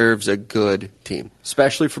deserves a good team,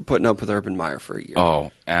 especially for putting up with Urban Meyer for a year.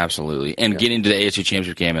 Oh, absolutely. And getting to the AFC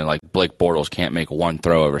Championship game and like Blake Bortles can't make one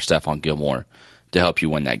throw over Stephon Gilmore to help you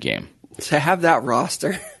win that game. To have that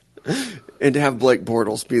roster and to have Blake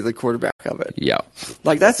Bortles be the quarterback of it. Yeah.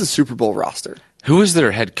 Like, that's a Super Bowl roster. Who is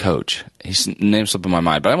their head coach? His name's slipping my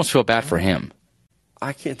mind, but I almost feel bad for him.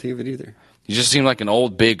 I can't think of it either. He just seemed like an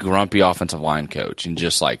old, big, grumpy offensive line coach, and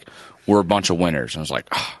just like, we're a bunch of winners. And I was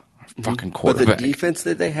like, fucking quarterback. But the defense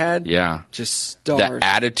that they had, yeah, just stars. the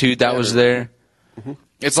attitude that was there. Mm-hmm.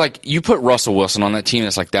 It's like you put Russell Wilson on that team.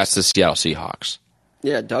 It's like that's the Seattle Seahawks.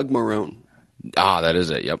 Yeah, Doug Marrone. That is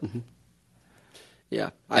it. Yep. Mm-hmm. Yeah,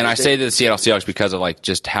 and I say the Seattle Seahawks because of like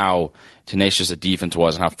just how tenacious the defense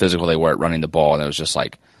was and how physical they were at running the ball, and it was just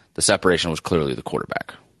like the separation was clearly the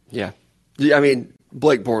quarterback. Yeah, I mean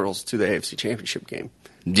Blake Bortles to the AFC Championship game.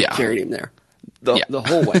 Yeah, carried him there. The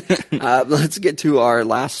whole way. Let's get to our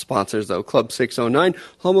last sponsors, though. Club 609,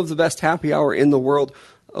 home of the best happy hour in the world,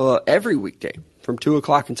 every weekday from 2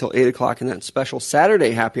 o'clock until 8 o'clock, and that special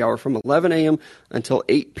Saturday happy hour from 11 a.m. until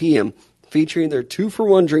 8 p.m. featuring their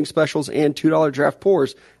 2-for-1 drink specials and $2 draft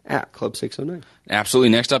pours at Club 609. Absolutely.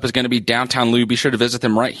 Next up is going to be Downtown Lube. Be sure to visit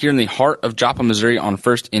them right here in the heart of Joplin, Missouri on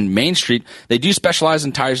 1st in Main Street. They do specialize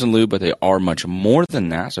in tires and lube, but they are much more than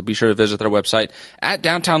that. So be sure to visit their website at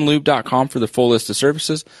downtownlube.com for the full list of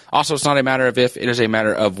services. Also, it's not a matter of if, it is a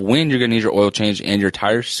matter of when you're going to need your oil change and your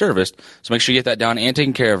tires serviced. So make sure you get that done and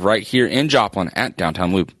taken care of right here in Joplin at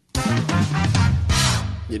Downtown Lube.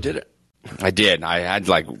 You did it. I did. I had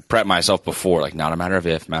prep myself before, not a matter of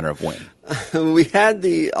if, matter of when. We had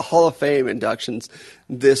the Hall of Fame inductions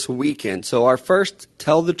this weekend. So our first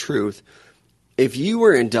Tell the Truth, if you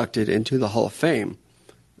were inducted into the Hall of Fame,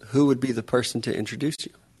 who would be the person to introduce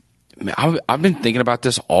you? I've been thinking about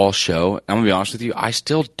this all show. I'm going to be honest with you. I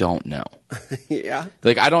still don't know. Yeah.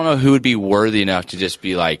 I don't know who would be worthy enough to just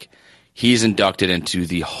be he's inducted into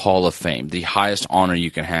the Hall of Fame, the highest honor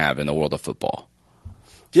you can have in the world of football.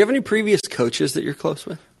 Do you have any previous coaches that you're close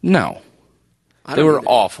with? No. They were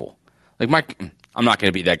awful. I'm not going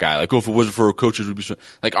to be that guy. If it wasn't for our coaches, we'd be so.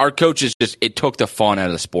 Our coaches it took the fun out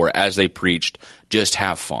of the sport as they preached. Just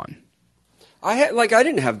have fun. I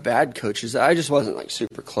didn't have bad coaches. I just wasn't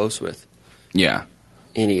super close with. Yeah.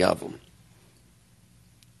 Any of them.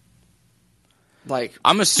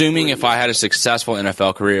 I'm assuming if I had a successful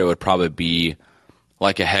NFL career, it would probably be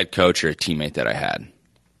a head coach or a teammate that I had.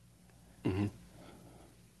 Mm-hmm.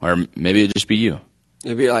 Or maybe it'd just be you.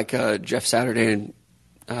 It'd be Jeff Saturday and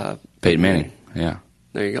Peyton Manning. Yeah.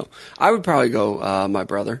 There you go. I would probably go my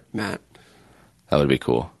brother, Matt. That would be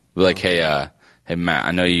cool. Be hey Matt,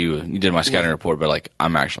 I know you did my scouting report, but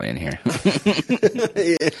I'm actually in here.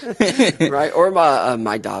 Yeah. Right? Or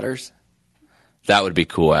my daughters. That would be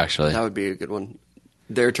cool, actually. That would be a good one.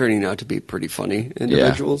 They're turning out to be pretty funny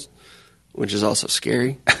individuals, which is also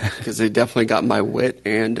scary because they definitely got my wit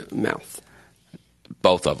and mouth.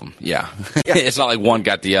 Both of them, yeah. It's not one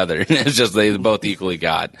got the other. It's just they both equally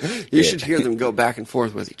got. You should hear them go back and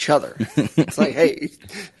forth with each other. It's hey,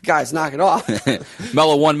 guys, knock it off.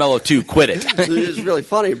 Mellow 1, Mellow 2, quit it. It's really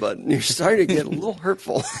funny, but you're starting to get a little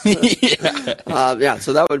hurtful. Yeah.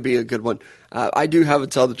 So that would be a good one. I do have a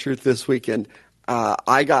Tell the Truth this weekend.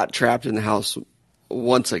 I got trapped in the house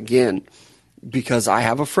once again because I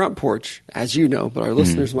have a front porch, as you know, but our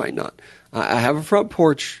listeners might not. I have a front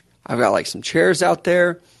porch. I've got some chairs out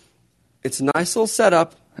there. It's a nice little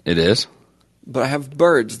setup. It is. But I have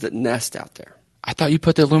birds that nest out there. I thought you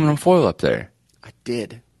put the aluminum foil up there. I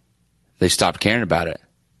did. They stopped caring about it.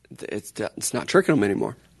 It's not tricking them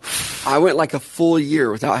anymore. I went a full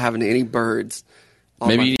year without having any birds.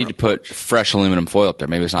 Maybe you need to put fresh aluminum foil up there.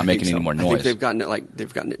 Maybe it's not making any more noise. I think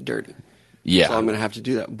they've gotten it dirty. Yeah. So I'm going to have to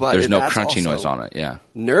do that. But there's no crunchy noise on it. Yeah.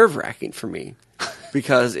 Nerve-wracking for me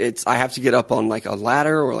because I have to get up on a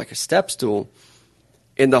ladder or a step stool,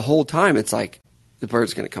 and the whole time it's the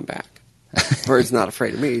bird's going to come back. The bird's not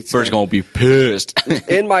afraid of me. Bird's going to be pissed.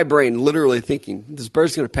 In my brain, literally thinking, this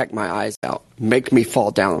bird's going to peck my eyes out, make me fall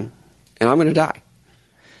down, and I'm going to die.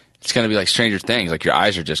 It's going to be like Stranger Things, your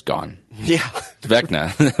eyes are just gone. Yeah. It's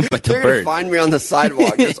Vecna, but the They're going to find me on the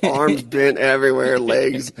sidewalk, just arms bent everywhere,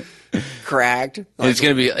 legs cracked. It's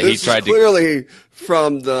going to be, he tried to. Clearly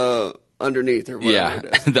from the underneath or whatever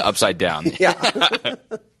it is. The upside down. Yeah.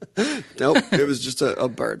 Nope, it was just a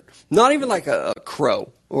bird. Not even a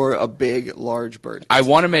crow or a big, large bird. I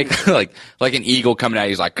want to make like an eagle coming at you.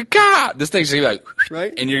 He's caw! This thing's going to be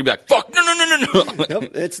right? And you're going to be fuck, no.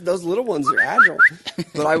 Nope, it's those little ones are agile.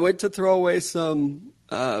 But I went to throw away some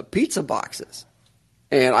pizza boxes.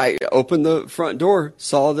 And I opened the front door,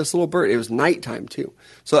 saw this little bird. It was nighttime, too.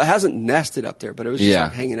 So it hasn't nested up there, but it was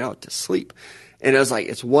just hanging out to sleep. And I was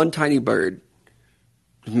it's one tiny bird.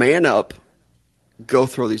 Man up. Go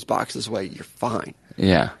throw these boxes away. You're fine.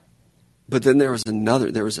 Yeah. But then there was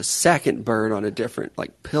a second bird on a different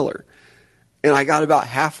pillar. And I got about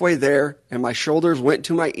halfway there, and my shoulders went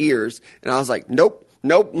to my ears. And I was nope,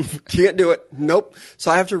 can't do it. Nope.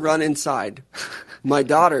 So I have to run inside. My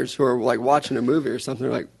daughters, who are watching a movie or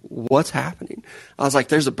something, are what's happening? I was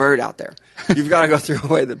there's a bird out there. You've got to go throw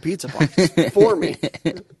away the pizza boxes for me.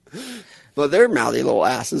 But they're mouthy little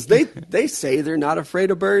asses. They say they're not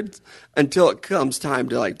afraid of birds until it comes time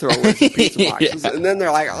to throw away the pizza boxes. And then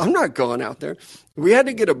they're I'm not going out there. We had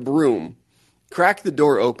to get a broom, crack the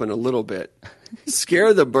door open a little bit,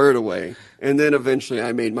 scare the bird away, and then eventually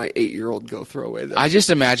I made my 8-year-old go throw away the I just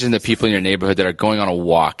imagine the people in your neighborhood that are going on a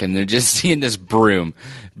walk and they're just seeing this broom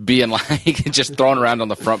being just thrown around on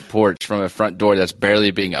the front porch from a front door that's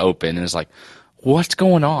barely being open, and it's what's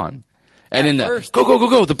going on? And then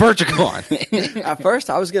go, the birds are gone. At first,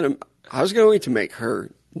 I was going to make her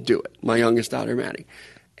do it, my youngest daughter, Maddie.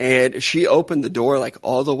 And she opened the door like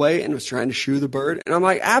all the way and was trying to shoo the bird. And I'm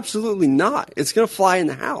like, absolutely not. It's going to fly in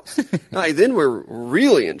the house. Like, then we're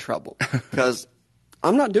really in trouble because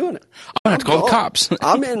I'm not doing it. I'm going to call the cops.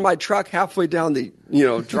 I'm in my truck halfway down the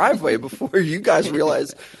driveway before you guys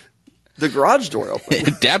realize the garage door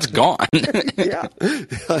opened. Dad's gone. Yeah.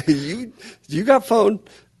 You got phone.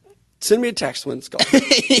 Send me a text when it's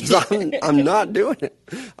gone. I'm not doing it.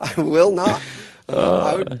 I will not.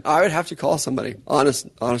 I would have to call somebody. Honest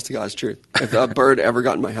to God's truth. If a bird ever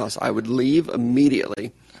got in my house, I would leave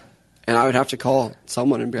immediately, and I would have to call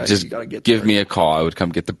someone and be like, "Just you got to get give me a call. I would come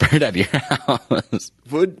get the bird out of your house."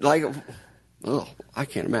 I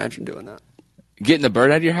can't imagine doing that. Getting the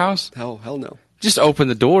bird out of your house? Hell no. Just open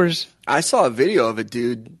the doors. I saw a video of a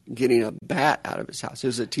dude getting a bat out of his house. It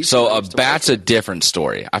was a teacher. So a bat's a different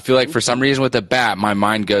story. I feel like for some reason with a bat, my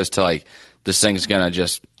mind goes to like this thing's gonna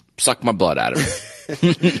just suck my blood out of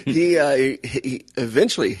it. He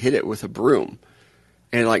eventually hit it with a broom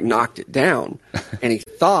and like knocked it down, and he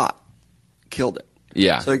thought killed it.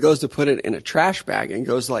 Yeah. So he goes to put it in a trash bag and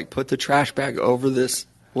goes to like put the trash bag over this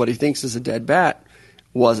what he thinks is a dead bat.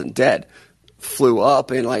 Wasn't dead. Flew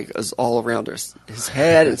up and like was all around his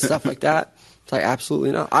head and stuff like that. It's like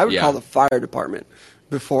absolutely not. I would call the fire department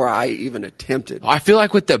before I even attempted. I feel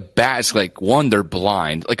like with the bats, like one, they're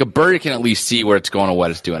blind. Like a bird can at least see where it's going and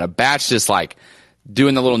what it's doing. A bat's just like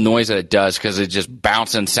doing the little noise that it does because it's just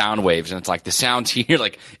bouncing sound waves, and it's like the sound's here,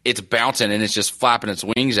 like it's bouncing and it's just flapping its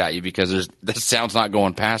wings at you because the sound's not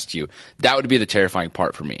going past you. That would be the terrifying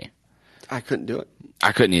part for me. I couldn't do it.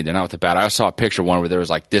 I couldn't either, not with the bat. I saw a picture one where there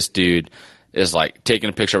was like this dude is like taking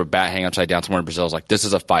a picture of a bat hanging upside down somewhere in Brazil. It's like, this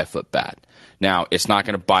is a 5-foot bat. Now, it's not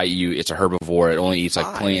going to bite you. It's a herbivore. It only eats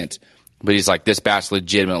like plants. But he's like, this bat's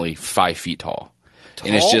legitimately 5 feet tall.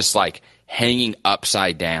 And it's just like hanging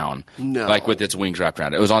upside down, like with its wings wrapped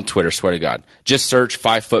around it. It was on Twitter, swear to God. Just search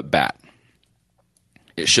 5-foot bat.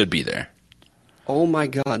 It should be there. Oh my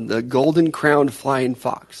God, the golden crowned flying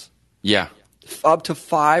fox. Yeah. Up to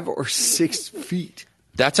 5 or 6 feet.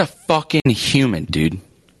 That's a fucking human, dude.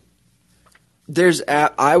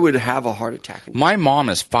 I would have a heart attack. My mom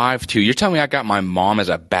is 5'2". You're telling me I got my mom as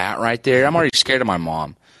a bat right there? I'm already scared of my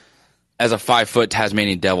mom as a 5-foot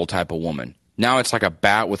Tasmanian devil type of woman. Now it's like a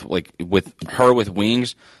bat with her with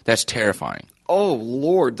wings. That's terrifying. Oh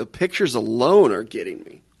Lord, the pictures alone are getting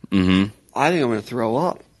me. Mm-hmm. I think I'm going to throw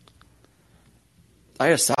up.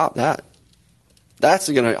 I got to stop that. That's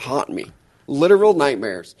going to haunt me. Literal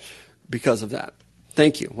nightmares because of that.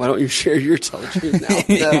 Thank you. Why don't you share your tell the truth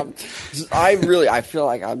now? I feel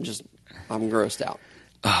like I'm grossed out.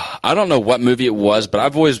 I don't know what movie it was, but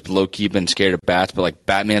I've always low-key been scared of bats, but like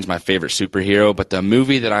Batman's my favorite superhero. But the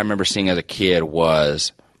movie that I remember seeing as a kid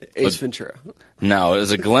was Ace Ventura. No, it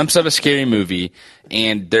was a glimpse of a scary movie,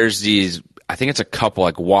 and there's these, I think it's a couple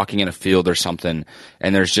like walking in a field or something,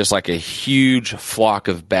 and there's just like a huge flock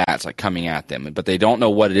of bats like coming at them, but they don't know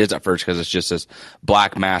what it is at first because it's just this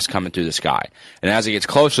black mass coming through the sky. And as it gets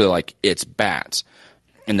closer, like it's bats,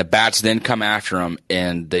 and the bats then come after them,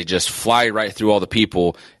 and they just fly right through all the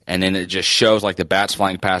people, and then it just shows like the bats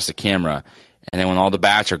flying past the camera, and then when all the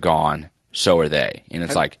bats are gone, so are they, and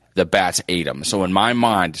it's like the bats ate them. So in my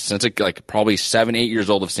mind, since it's like probably 7-8 years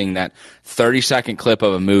old of seeing that 30-second clip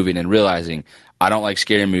of a movie and then realizing I don't like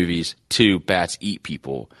scary movies, 2, bats eat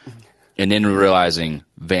people, and then realizing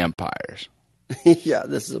vampires. Yeah,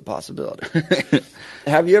 this is a possibility.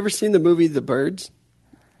 Have you ever seen the movie The Birds?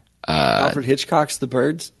 Alfred Hitchcock's The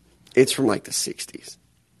Birds? It's from like the 60s.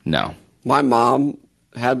 No. My mom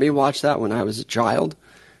had me watch that when I was a child,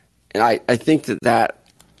 and I think that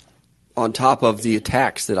on top of the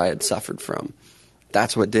attacks that I had suffered from,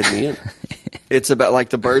 that's what did me in. It's about like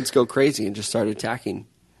the birds go crazy and just start attacking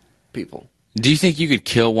people. Do you think you could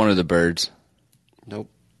kill one of the birds? Nope.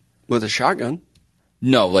 With a shotgun?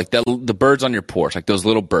 No, like the birds on your porch, like those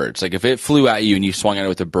little birds. Like if it flew at you and you swung at it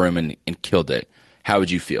with a broom and killed it, how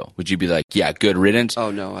would you feel? Would you be like, yeah, good riddance?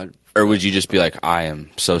 Oh, no. Or would you just be like, I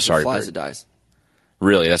am so sorry. Flies, it dies.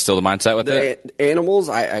 Really? That's still the mindset with it? Animals,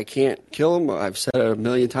 I can't kill them. I've said it a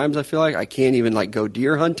million times, I feel like. I can't even like go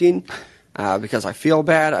deer hunting because I feel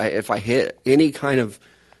bad. If I hit any kind of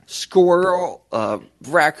squirrel,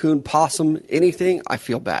 raccoon, possum, anything, I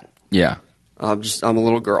feel bad. Yeah. I'm a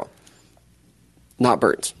little girl. Not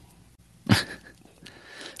birds.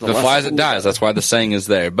 If it flies, it dies. That's why the saying is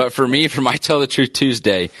there. But for me, for my Tell the Truth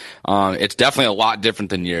Tuesday, it's definitely a lot different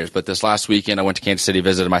than yours. But this last weekend, I went to Kansas City,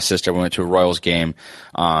 visited my sister. We went to a Royals game.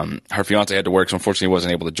 Her fiance had to work, so unfortunately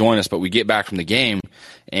wasn't able to join us. But we get back from the game,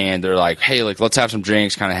 and they're like, hey, like, let's have some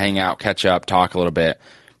drinks, kind of hang out, catch up, talk a little bit.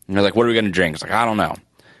 And they're like, what are we going to drink? It's like, I don't know.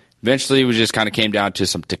 Eventually, we just kind of came down to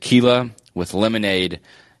some tequila with lemonade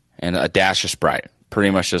and a dash of Sprite. Pretty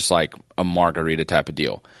much just like a margarita type of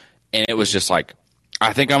deal. And it was just like,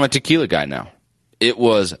 I think I'm a tequila guy now. It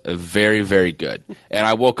was very, very good. And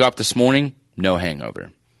I woke up this morning, no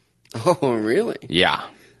hangover. Oh, really? Yeah.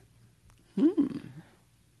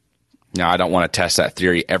 Now, I don't want to test that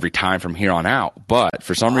theory every time from here on out, but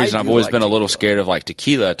for some reason, I've always been a little scared of like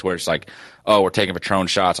tequila, to where it's like, oh, we're taking Patron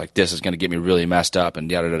shots, like this is going to get me really messed up and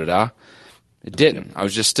da-da-da-da-da. It didn't. I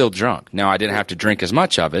was just still drunk. Now, I didn't have to drink as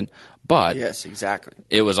much of it, but yes, exactly.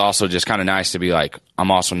 It was also just kind of nice to be like,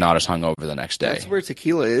 I'm also not as hungover the next day. That's where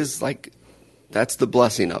tequila is, like, that's the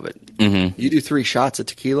blessing of it. Mm-hmm. You do 3 shots of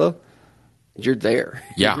tequila, you're there.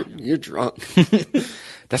 Yeah. You're drunk.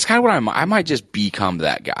 That's kind of what I might just become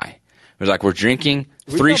that guy. It was like, we're drinking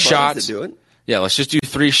 3 shots. Do it. Yeah, let's just do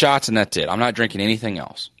 3 shots and that's it. I'm not drinking anything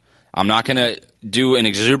else. I'm not going to do an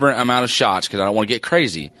exuberant amount of shots because I don't want to get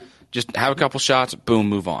crazy. Just have a couple shots, boom,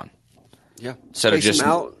 move on. Yeah. Instead of Space just them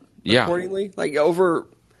out yeah. accordingly. Like over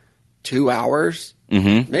 2 hours,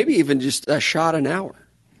 mm-hmm. maybe even just a shot an hour.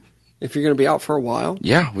 If you're going to be out for a while.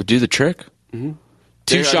 Yeah, would do the trick. Mm-hmm.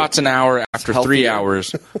 2 shots an hour after 3 healthier.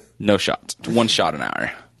 hours, no shots. 1 shot an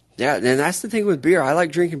hour. Yeah, and that's the thing with beer. I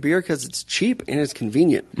like drinking beer because it's cheap and it's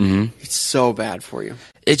convenient. Mm-hmm. It's so bad for you.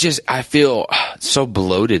 It just, I feel so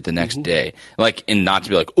bloated the next day. Like, and not to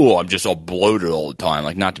be like, oh, I'm just all bloated all the time.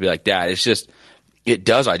 Like, not to be like that. It's just, it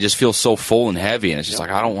does. I just feel so full and heavy, and it's just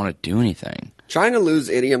like, I don't want to do anything. Trying to lose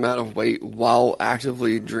any amount of weight while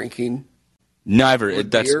actively drinking Never.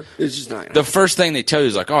 beer is just not the first thing they tell you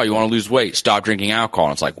is like, oh, you want to lose weight, stop drinking alcohol.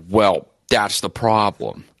 And it's like, well, that's the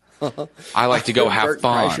problem. I like to go have Bert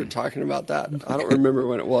fun. Kreischer talking about that. I don't remember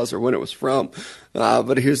when it was or when it was from,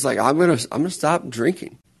 but he was like, "I'm gonna stop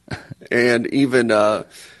drinking," and even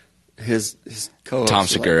his co-host Tom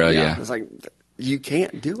was Segura, like, yeah. it's like you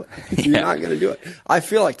can't do it. You're not gonna do it. I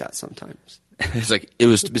feel like that sometimes. It's like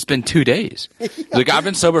it's been 2 days. Like, I've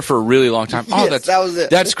been sober for a really long time. Oh, Yes, that was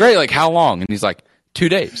it. That's great. Like, how long? And he's like, 2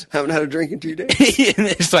 days. Haven't had a drink in 2 days. And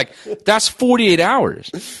it's like, that's 48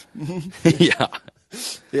 hours. Yeah.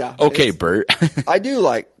 Yeah. Okay, Bert. I do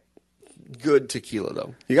like good tequila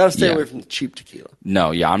though. You got to stay Yeah. away from the cheap tequila.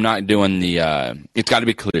 No, yeah, I'm not doing the. It's got to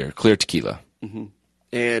be clear tequila.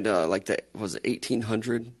 And like that was it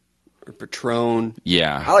 1800 or Patron.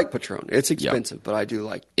 Yeah, I like Patron. It's expensive, but I do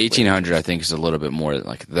like 1800. I think is a little bit more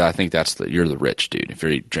like. I think that's you're the rich dude if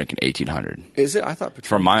you're drinking 1800. Is it? I thought Patron.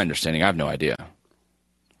 From my understanding, I have no idea.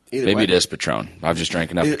 Either Maybe way. it is Patron. I've just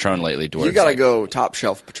drank enough Patron lately. To where You it's got to like, go top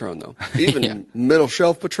shelf Patron though. Even middle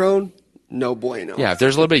shelf Patron, no bueno. yeah, if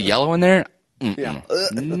there's a little bit of yellow in there, Yeah.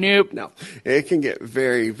 nope. No, it can get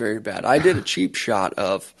very, very bad. I did a cheap shot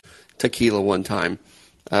of tequila one time.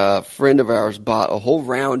 A friend of ours bought a whole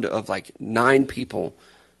round of like 9 people,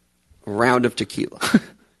 a round of tequila.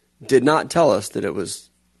 Did not tell us that it was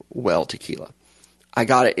well tequila. I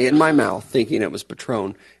got it in my mouth thinking it was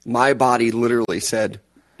Patron. My body literally said,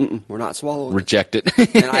 "We're not swallowing it." Reject it.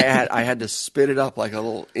 And I had to spit it up like a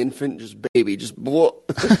little infant, just baby, just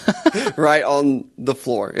right on the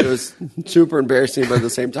floor. It was super embarrassing, but at the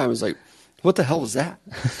same time, it was like, what the hell was that?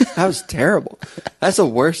 That was terrible. That's the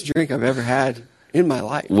worst drink I've ever had in my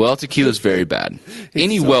life. Well, tequila's very bad.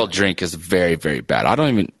 Any so well bad. drink is very, very bad.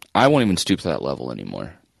 I won't even stoop to that level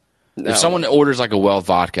anymore. No. If someone orders like a well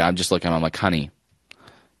vodka, I'm just looking at them like, honey,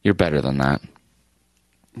 you're better than that.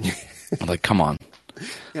 I'm like, come on.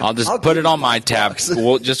 Yeah, I'll just I'll put give it you on my 5 tab. bucks.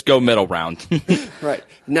 We'll just go middle round. Right.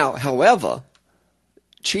 Now, however,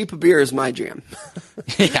 cheap beer is my jam.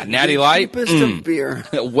 Yeah, Natty Light. Cheapest of beer.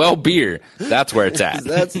 Well, beer. That's where it's at.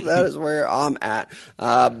 That is where I'm at.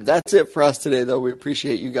 That's it for us today, though. We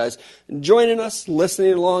appreciate you guys joining us,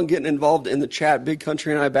 listening along, getting involved in the chat. Big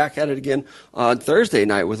Country and I back at it again on Thursday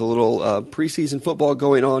night with a little preseason football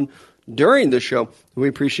going on during the show. We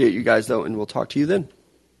appreciate you guys, though, and we'll talk to you then.